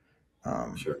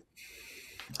 Sure.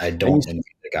 I don't envy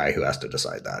the guy who has to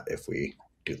decide that if we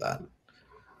do that.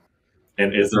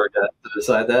 And is there a debt to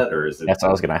decide that, or is it? That's what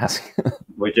I was going to ask.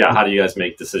 Like, yeah, how do you guys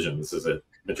make decisions? Is it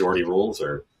majority rules,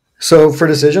 or? So for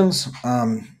decisions,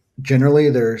 generally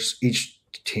there's each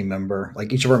team member,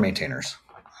 like each of our maintainers,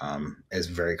 is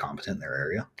very competent in their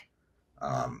area.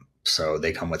 So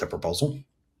they come with a proposal,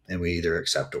 and we either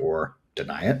accept or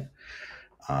deny it.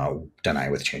 Deny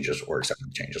with changes or accept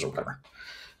with changes or whatever.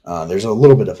 There's a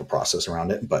little bit of a process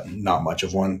around it, but not much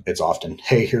of one. It's often,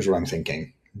 hey, here's what I'm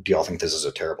thinking. Do y'all think this is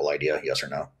a terrible idea? Yes or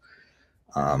no?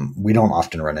 We don't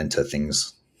often run into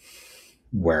things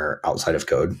where outside of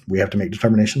code we have to make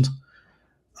determinations.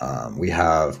 We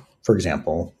have, for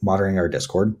example, monitoring our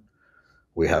Discord.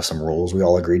 We have some rules we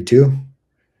all agreed to,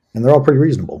 and they're all pretty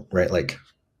reasonable, right? Like,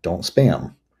 don't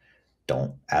spam,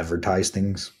 don't advertise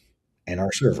things in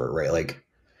our server, right? Like,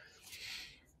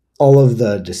 all of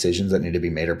the decisions that need to be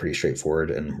made are pretty straightforward,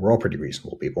 and we're all pretty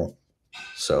reasonable people.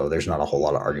 So there's not a whole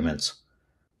lot of arguments.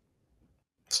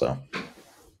 So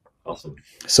awesome.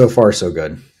 So far, so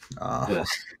good. Yeah.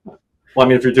 Well, I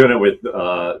mean, if you're doing it with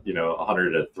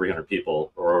 100 to 300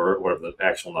 people, or whatever the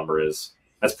actual number is,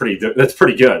 that's pretty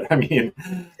good. I mean,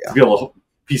 to be able to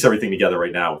piece everything together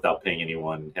right now without paying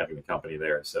anyone, having the company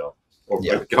there, or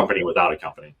a company without a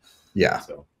company. Yeah.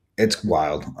 So it's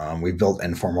wild. We built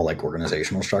informal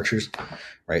organizational structures,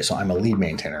 right? So I'm a lead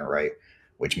maintainer, right?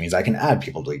 Which means I can add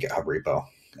people to the GitHub repo,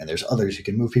 and there's others who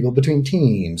can move people between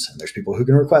teams, and there's people who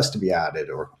can request to be added,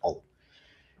 or all.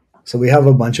 So we have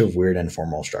a bunch of weird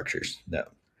informal structures that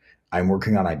I'm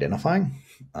working on identifying,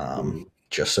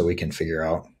 just so we can figure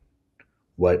out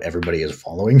what everybody is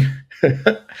following,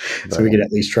 so we can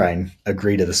at least try and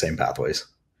agree to the same pathways.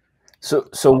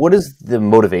 So what is the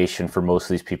motivation for most of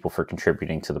these people for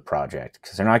contributing to the project?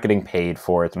 Because they're not getting paid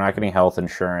for it. They're not getting health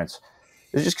insurance.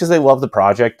 Is it just because they love the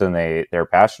project and they're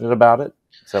passionate about it?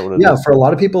 Is that what it is? For a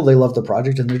lot of people, they love the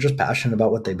project and they're just passionate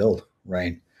about what they build,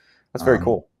 right? That's very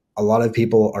cool. A lot of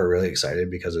people are really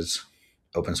excited because it's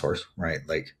open source, right?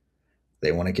 Like,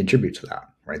 they want to contribute to that,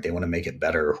 right? They want to make it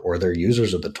better, or they're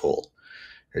users of the tool.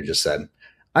 They just said,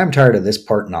 I'm tired of this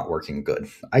part not working good.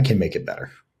 I can make it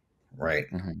better, right?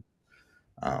 Mm-hmm.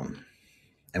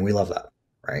 And we love that,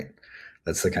 right?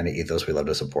 That's the kind of ethos we love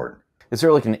to support. Is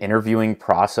there like an interviewing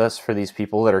process for these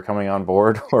people that are coming on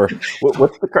board, or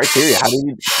what's the criteria? How do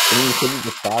you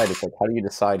decide? It's like, how do you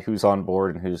decide who's on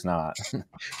board and who's not?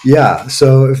 Yeah.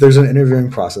 So if there's an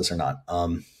interviewing process or not,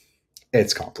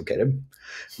 it's complicated.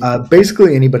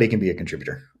 Basically anybody can be a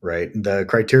contributor, right? The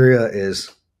criteria is,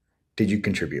 did you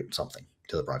contribute something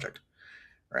to the project,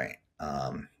 right?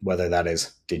 Whether that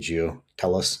is, did you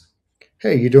tell us,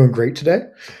 hey, you're doing great today?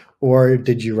 Or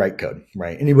did you write code,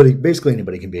 right? Basically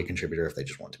anybody can be a contributor if they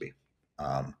just want to be.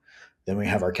 Then we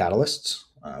have our catalysts.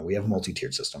 We have a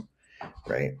multi-tiered system,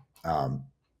 right?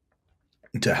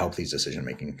 To help these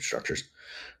decision-making structures.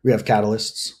 We have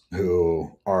catalysts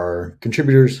who are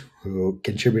contributors who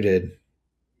contributed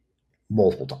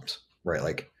multiple times, right?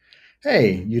 Like,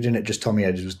 hey, you didn't just tell me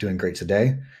I was doing great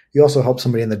today. You also helped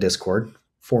somebody in the Discord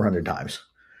 400 times,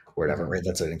 or whatever, right?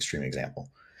 That's an extreme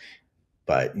example.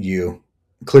 But you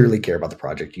clearly care about the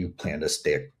project. You plan to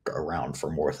stay around for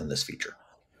more than this feature,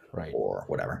 right? Or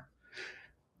whatever,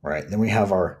 right? Then we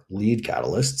have our lead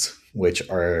catalysts, which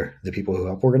are the people who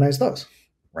help organize those,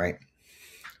 right?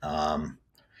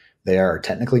 They are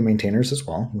technically maintainers as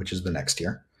well, which is the next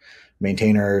tier.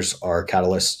 Maintainers are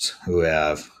catalysts who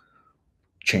have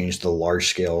changed the large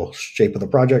scale shape of the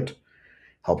project,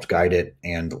 helped guide it,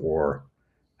 and or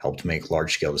helped make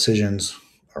large scale decisions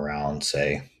around,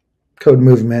 say, code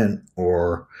movement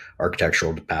or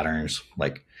architectural patterns,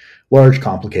 like large,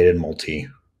 complicated,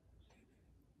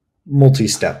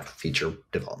 multi-step feature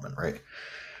development, right?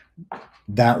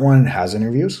 That one has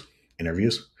interviews,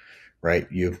 right?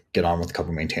 You get on with a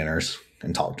couple maintainers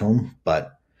and talk to them,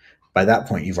 but by that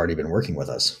point, you've already been working with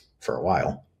us for a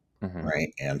while,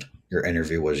 right? And your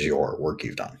interview was your work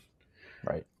you've done,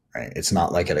 right? It's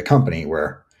not like at a company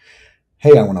where,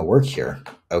 hey, I want to work here.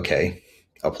 Okay,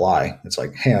 apply. It's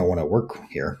like, hey, I want to work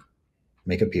here.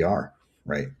 Make a PR,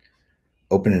 right?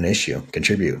 Open an issue,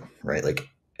 contribute, right? Like,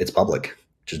 it's public.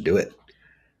 Just do it.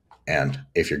 And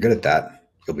if you're good at that,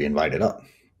 you'll be invited up,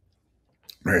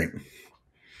 right?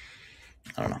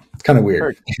 I don't know. It's kind of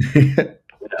weird.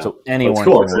 So anyone, it's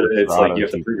cool. It's like you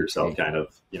have to prove yourself, kind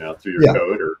of, through your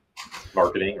code or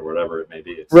marketing or whatever it may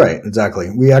be. Right, exactly.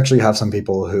 We actually have some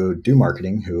people who do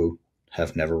marketing who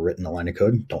have never written a line of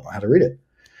code, don't know how to read it,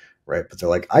 right? But they're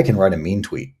like, I can write a mean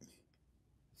tweet,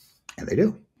 and they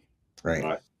do,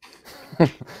 right?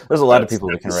 There's a lot of people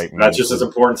that can write. That's just as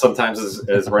important sometimes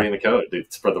as writing the code to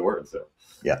spread the word. So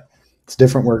yeah, it's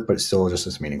different work, but it's still just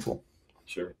as meaningful.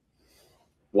 Sure.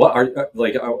 What are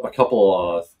like a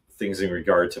couple things in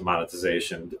regard to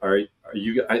monetization. Are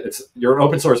you? You're an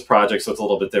open source project, so it's a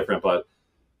little bit different. But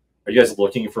are you guys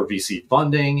looking for VC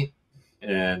funding?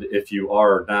 And if you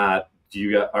are not,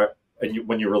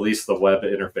 when you release the web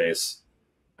interface,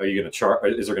 are you going to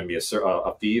charge? Is there going to be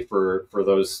a fee for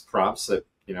those prompts that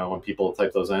when people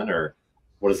type those in, or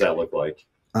what does that look like?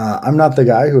 I'm not the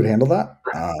guy who would handle that.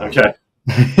 Okay.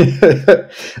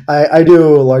 I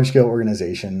do a large scale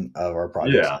organization of our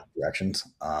projects Yeah. directions.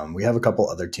 We have a couple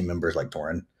other team members like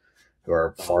Torin who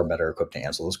are far better equipped to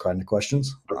answer those kind of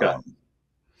questions. Okay.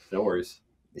 No worries.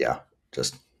 Yeah.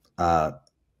 Just I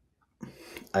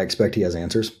expect he has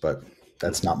answers, but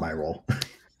that's not my role.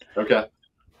 Okay.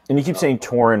 And you keep saying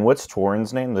Torin. What's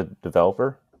Torin's name, the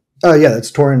developer? Yeah,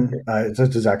 that's Torin.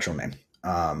 That's his actual name.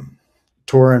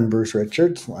 Torin Bruce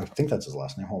Richards. I think that's his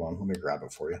last name. Hold on. Let me grab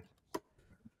it for you.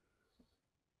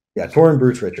 Yeah, Torin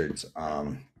Bruce Richards.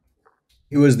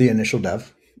 He was the initial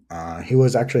dev. He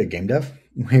was actually a game dev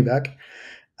way back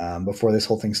before this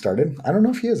whole thing started. I don't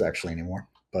know if he is actually anymore,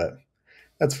 but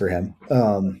that's for him.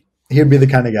 He'd be the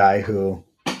kind of guy who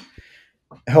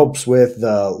helps with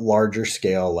the larger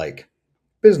scale, like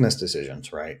business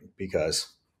decisions, right? Because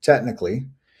technically,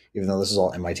 even though this is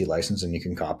all MIT licensed and you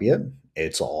can copy it,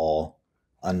 it's all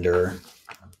under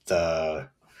the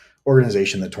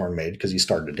organization that Torin made because he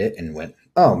started it and went,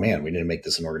 oh man, we need to make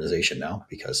this an organization now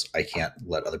because I can't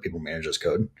let other people manage this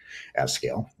code at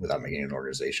scale without making an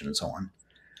organization and so on.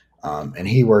 And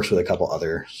he works with a couple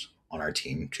others on our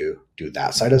team to do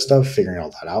that side of stuff, figuring all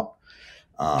that out.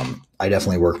 I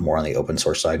definitely work more on the open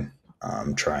source side,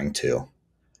 trying to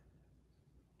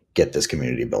get this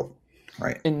community built.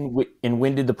 Right. And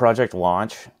when did the project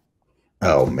launch?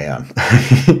 Oh man,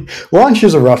 launch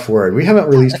is a rough word. We haven't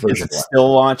released version 1.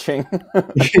 Still launching?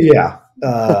 Yeah.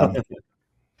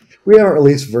 We haven't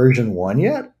released version 1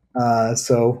 yet.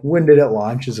 So when did it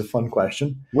launch is a fun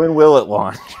question. When will it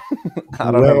launch? I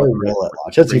don't know. When will it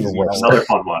launch? That's even worse. Another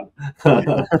fun one.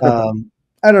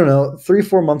 I don't know.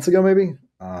 3-4 months ago, maybe.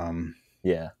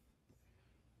 Yeah.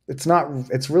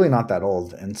 It's really not that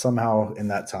old. And somehow in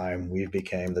that time, we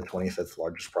became the 25th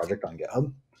largest project on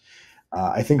GitHub.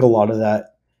 I think a lot of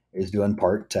that is due in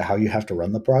part to how you have to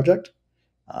run the project.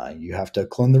 You have to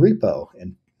clone the repo.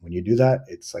 And when you do that,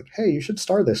 it's like, hey, you should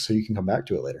start this so you can come back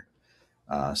to it later.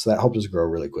 So that helped us grow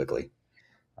really quickly.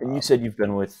 And you said you've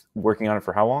been working on it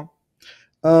for how long?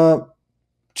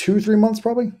 2-3 months,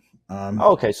 probably.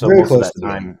 Okay, so very most close of that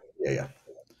time. Yeah.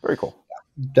 Very cool.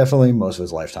 Yeah, definitely most of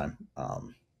his lifetime.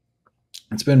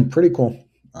 It's been pretty cool.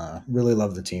 Really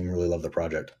love the team. Really love the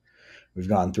project. We've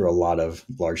gone through a lot of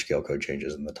large-scale code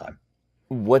changes in the time.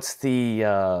 What's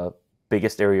the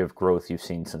biggest area of growth you've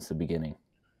seen since the beginning?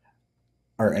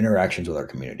 Our interactions with our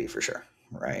community, for sure,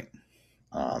 right?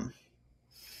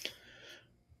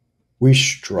 We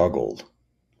struggled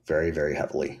very, very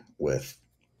heavily with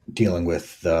dealing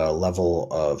with the level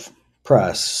of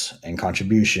press and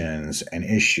contributions and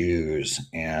issues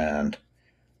and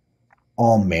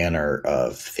all manner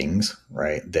of things,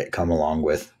 right, that come along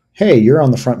with, hey, you're on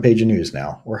the front page of news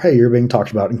now, or hey, you're being talked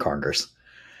about in Congress,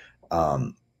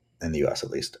 in the U.S.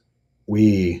 at least.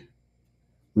 We've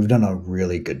done a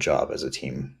really good job as a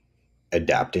team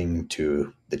adapting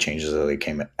to the changes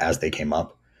as they came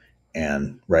up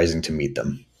and rising to meet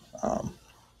them. I'm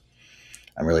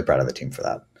really proud of the team for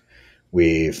that.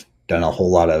 We've done a whole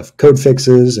lot of code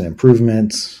fixes and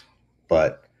improvements,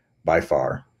 but by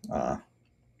far,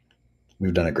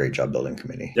 we've done a great job building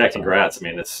community. Yeah, congrats. I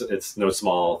mean, it's no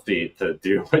small feat to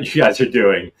do what you guys are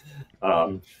doing.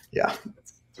 Yeah.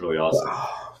 It's really awesome.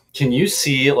 Can you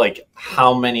see like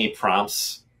how many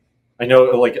prompts? I know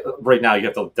like right now you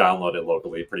have to download it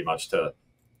locally pretty much to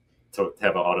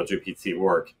have an AutoGPT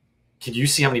work. Can you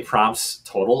see how many prompts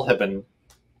total have been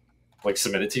like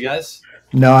submitted to you guys?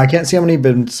 No, I can't see how many have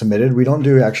been submitted. We don't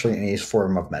do actually any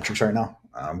form of metrics right now.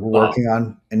 We're working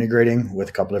on integrating with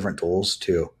a couple different tools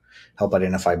to help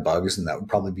identify bugs, and that would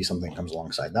probably be something that comes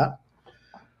alongside that.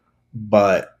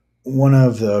 But one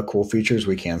of the cool features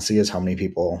we can see is how many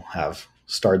people have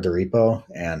started the repo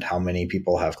and how many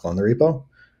people have cloned the repo.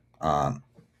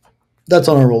 That's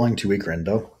on a rolling 2-week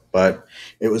window, but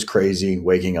it was crazy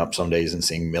waking up some days and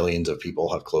seeing millions of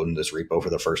people have cloned this repo for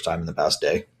the first time in the past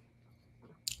day.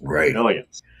 Right.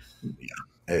 Millions. Yeah.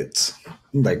 It's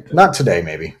like not today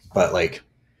maybe, but like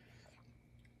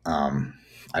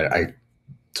I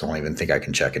don't even think I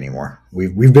can check anymore.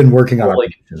 We've been working on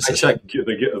like I check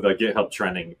the GitHub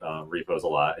trending repos a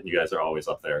lot, and you guys are always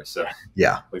up there. So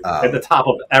yeah, like, at the top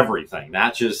of everything,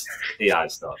 not just AI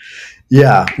stuff.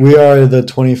 Yeah, we are the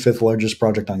 25th largest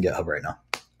project on GitHub right now.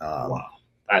 Wow,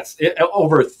 that's it,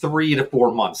 over 3 to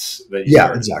 4 months. That you yeah,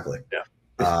 started. exactly.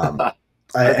 Yeah.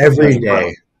 Every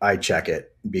day I check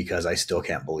it because I still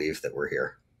can't believe that we're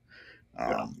here.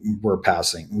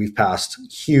 We've passed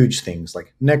huge things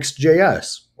like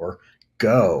Next.js or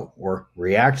Go or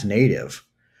React Native,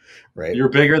 right? You're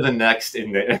bigger than Next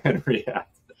in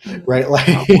React, right?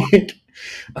 Like,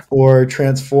 or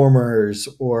Transformers,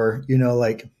 or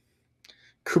like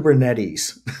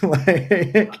Kubernetes,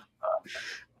 like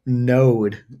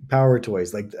Node, Power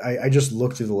Toys. Like I just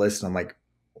looked through the list and I'm like,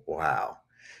 wow,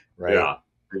 right? Yeah,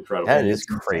 incredible. That is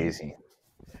crazy.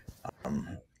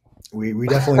 We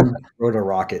definitely rode a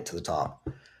rocket to the top.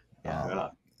 Yeah.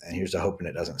 And here's to hoping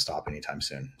it doesn't stop anytime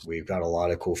soon. We've got a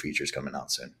lot of cool features coming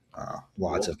out soon.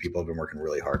 Lots of people have been working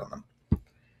really hard on them.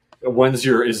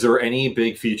 Is there any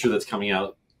big feature that's coming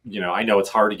out? I know it's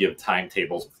hard to give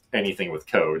timetables anything with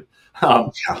code,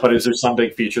 but is there some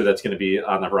big feature that's going to be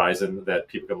on the horizon that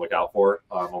people can look out for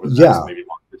over the next maybe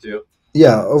month or two?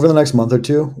 Yeah, over the next month or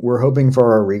two, we're hoping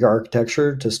for our Riga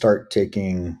architecture to start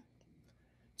being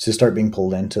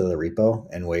pulled into the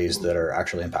repo in ways that are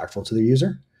actually impactful to the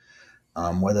user.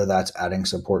 Whether that's adding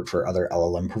support for other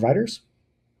LLM providers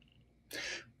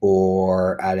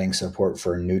or adding support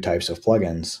for new types of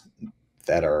plugins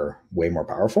that are way more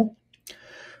powerful,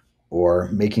 or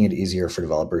making it easier for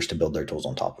developers to build their tools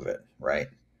on top of it, right?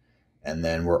 And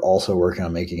then we're also working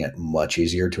on making it much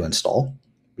easier to install,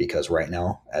 because right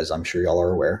now, as I'm sure y'all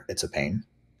are aware, it's a pain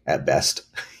at best.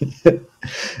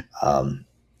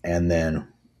 And then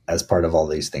as part of all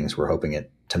these things, we're hoping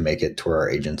to make it to where our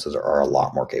agents are a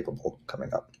lot more capable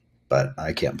coming up. But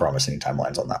I can't promise any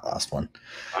timelines on that last one.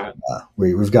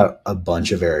 We've got a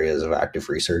bunch of areas of active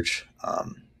research.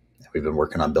 We've been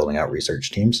working on building out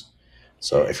research teams.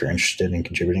 So if you're interested in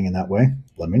contributing in that way,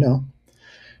 let me know.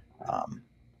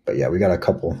 But yeah, we got a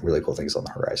couple really cool things on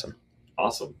the horizon.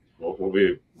 Awesome.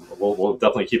 We'll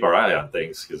definitely keep our eye on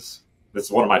things, because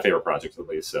it's one of my favorite projects, at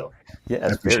least. So yeah,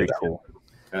 it's very cool.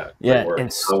 Yeah.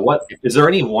 And what is there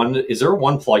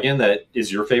one plugin that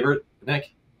is your favorite,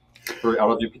 Nick, for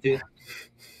AutoGPT?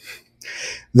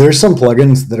 There's some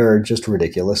plugins that are just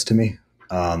ridiculous to me,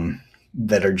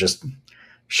 that are just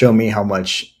show me how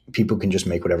much people can just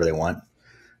make whatever they want.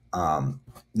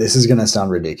 This is going to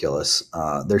sound ridiculous.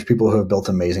 There's people who have built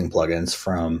amazing plugins,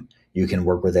 from you can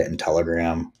work with it in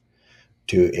Telegram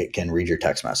to it can read your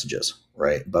text messages,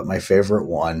 right? But my favorite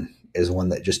one is one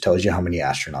that just tells you how many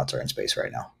astronauts are in space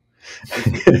right now.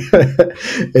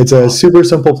 It's a super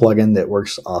simple plugin that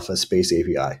works off a space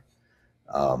API.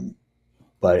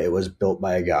 But it was built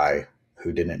by a guy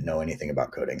who didn't know anything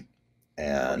about coding.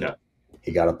 And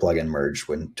he got a plugin merged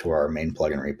to our main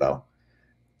plugin repo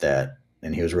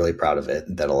and he was really proud of it.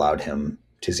 That allowed him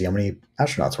to see how many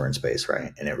astronauts were in space,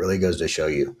 right? And it really goes to show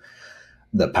you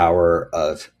the power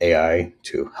of AI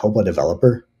to help a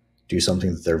developer do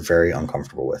something that they're very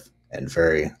uncomfortable with and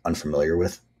very unfamiliar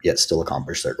with, yet still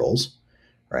accomplish their goals,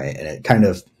 right? And it kind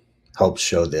of helps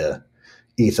show the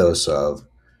ethos of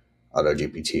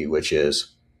AutoGPT, which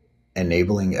is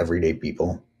enabling everyday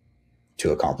people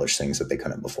to accomplish things that they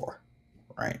couldn't before,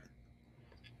 right?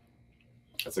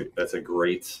 That's a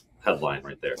great headline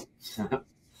right there.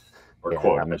 Or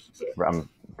quote.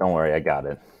 Don't worry, I got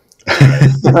it.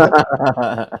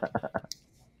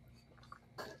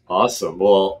 Awesome.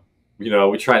 Well,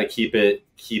 we try to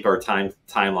keep our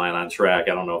timeline on track.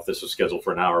 I don't know if this was scheduled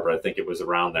for an hour, but I think it was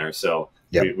around there. So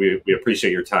we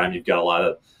appreciate your time. You've got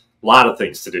a lot of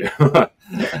things to do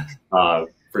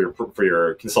for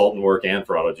your consultant work and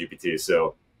for AutoGPT.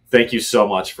 So thank you so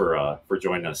much for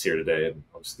joining us here today. And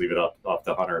I'll just leave it up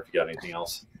to Hunter if you got anything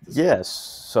else. Yes.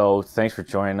 So thanks for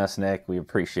joining us, Nick. We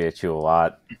appreciate you a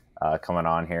lot coming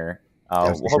on here.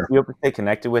 We'll hope to stay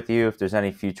connected with you. If there's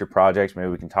any future projects, maybe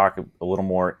we can talk a little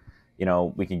more.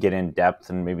 We can get in depth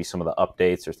and maybe some of the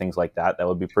updates or things like that. That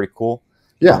would be pretty cool.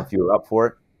 Yeah. If you were up for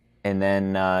it. And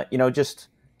then,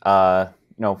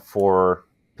 for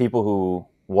people who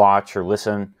watch or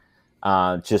listen,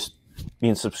 just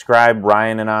being subscribed.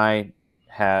 Ryan and I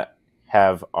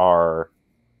have our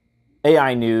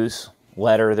AI news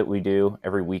letter that we do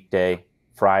every weekday,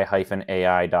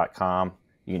 fry-ai.com.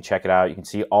 You can check it out. You can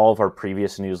see all of our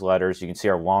previous newsletters. You can see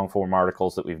our long form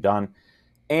articles that we've done.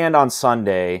 And on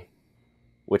Sunday,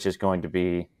 which is going to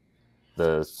be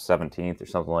the 17th or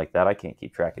something like that. I can't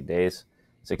keep track of days.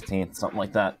 16th, something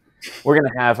like that. We're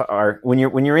going to have when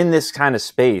you're in this kind of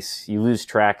space, you lose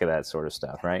track of that sort of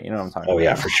stuff, right? You know what I'm talking about? Oh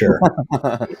yeah, for sure.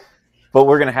 But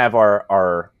we're going to have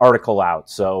our article out.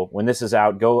 So when this is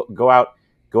out, go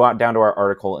out down to our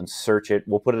article and search it.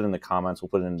 We'll put it in the comments. We'll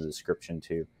put it in the description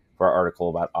too for our article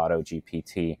about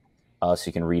AutoGPT, so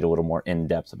you can read a little more in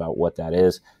depth about what that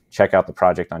is. Check out the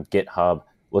project on GitHub.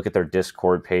 Look at their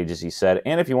Discord page, as he said.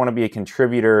 And if you want to be a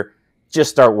contributor just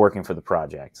start working for the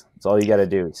project. That's all you got to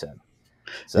do, he said.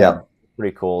 So yeah,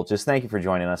 pretty cool. Just thank you for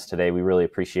joining us today. We really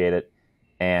appreciate it.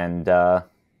 And,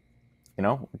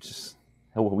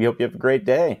 we hope you have a great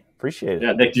day. Appreciate it.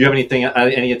 Yeah, Nick, do you have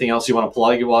anything else you want to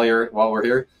plug while we're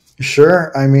here?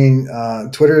 Sure. I mean,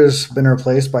 Twitter has been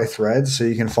replaced by Threads, so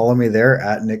you can follow me there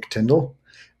at Nick Tindle,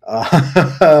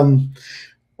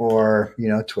 or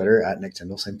Twitter at Nick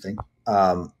Tindle, same thing.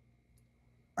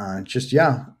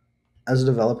 As a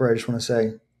developer, I just want to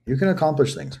say you can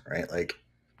accomplish things, right? Like,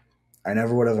 I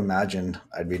never would have imagined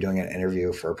I'd be doing an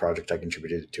interview for a project I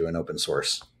contributed to in open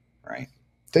source, right?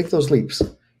 Take those leaps.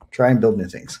 Try and build new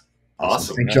things.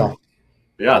 Awesome. Thanks, y'all.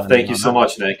 Yeah, thank you so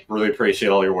much, Nick. Really appreciate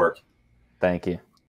all your work. Thank you.